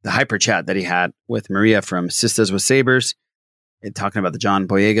 the hyper chat that he had with Maria from Sisters with Sabers, and talking about the John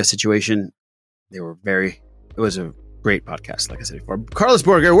Boyega situation. It was a great podcast, like I said before. Carlos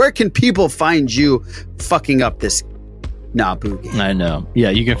Borger, where can people find you fucking up this Naboo game? I know.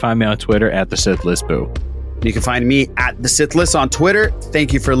 Yeah, you can find me on Twitter at the Sith List Boo. You can find me at the Sith List on Twitter.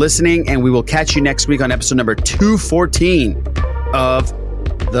 Thank you for listening, and we will catch you next week on episode number 214 of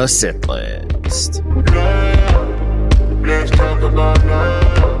the Sith List. Let's talk about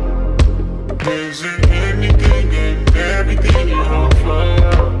love. Is it anything and everything you offer?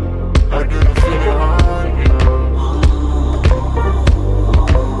 I didn't feel it on you.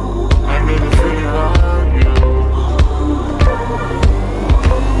 I didn't feel it on you.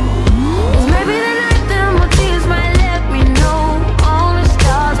 Maybe the night that my tears might let me know. All the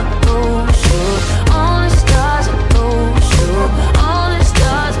stars are close, all the stars are close, all the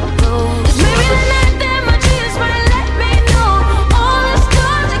stars are close. Maybe the night that my tears might let me know. All the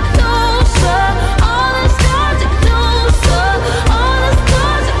stars are closer, all the stars are closer, all the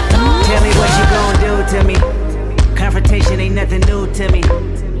stars are closer. Tell me what you gonna do to me. Confrontation ain't nothing new to me.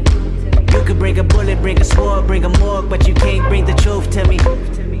 You could bring a bullet, bring a sword, bring a morgue, but you can't bring the truth to me.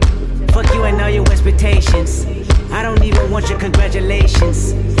 Fuck you and all your expectations. I don't even want your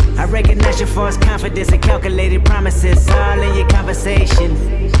congratulations. I recognize your false confidence and calculated promises all in your conversation.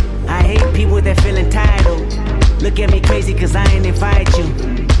 I hate people that feel entitled. Look at me crazy cause I ain't invite you.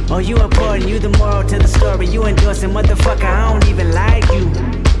 Oh, you important, you the moral to the story. You endorsing, motherfucker, I don't even like you.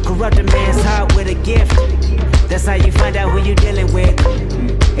 Corrupt a man's heart with a gift. That's how you find out who you dealing with.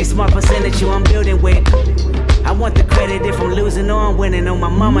 A smart percentage you I'm building with. I want the credit if I'm losing or I'm winning. On my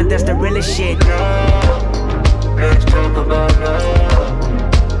mama, that's the realest shit. Let's talk about love.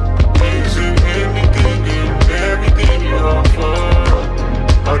 Is it anything and everything you offer?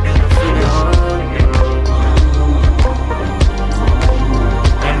 I didn't feel it on you.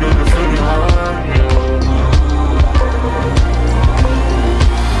 I didn't feel it on you.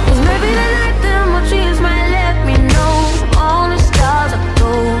 Maybe the night that my dreams might let me know. All the stars are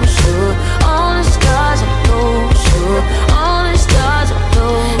closer, all the stars are closer, all the stars are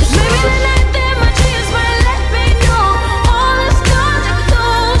close. Maybe the night that my dreams might let me know. All the stars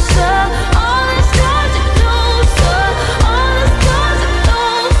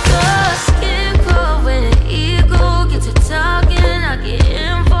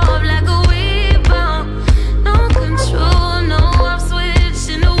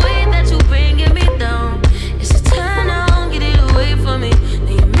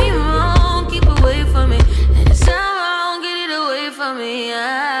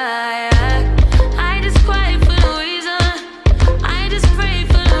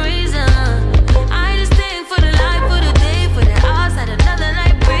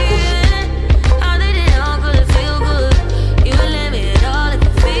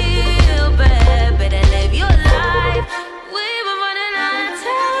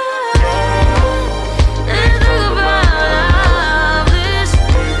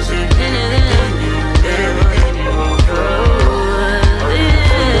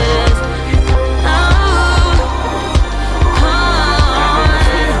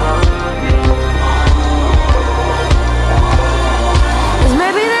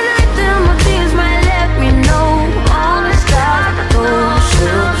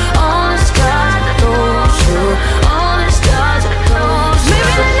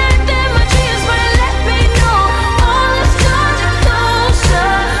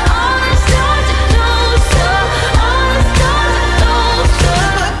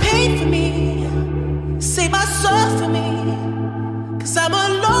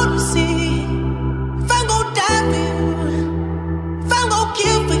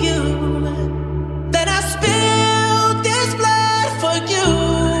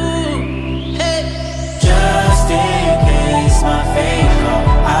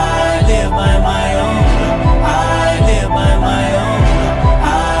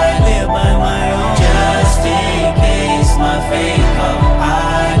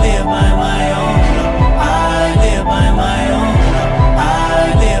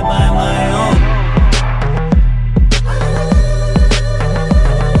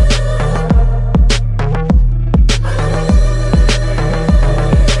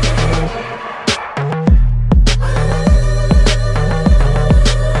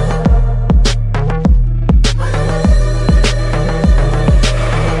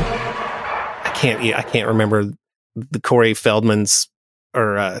can't remember the Corey Feldman's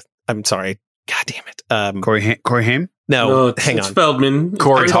I'm sorry. God damn it. Corey Haim? No, hang it's on. Feldman.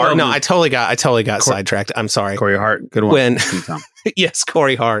 Corey Hart. Feldman. No, I totally got sidetracked. I'm sorry. Corey Hart. Good one. When yes,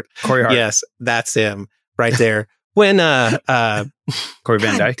 Corey Hart. Corey Hart. Yes, that's him right there. When Corey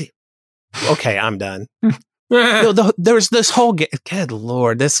Van Dyke. Okay, I'm done. There's this whole good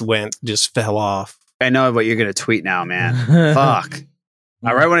Lord, this just fell off. I know what you're gonna tweet now, man. Fuck.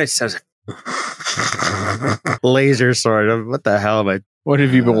 All right, when it says laser sword, what the hell am I? What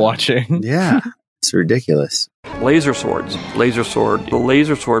have you been watching? Yeah, it's ridiculous. Laser swords, laser sword,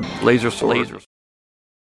 laser sword, laser sword.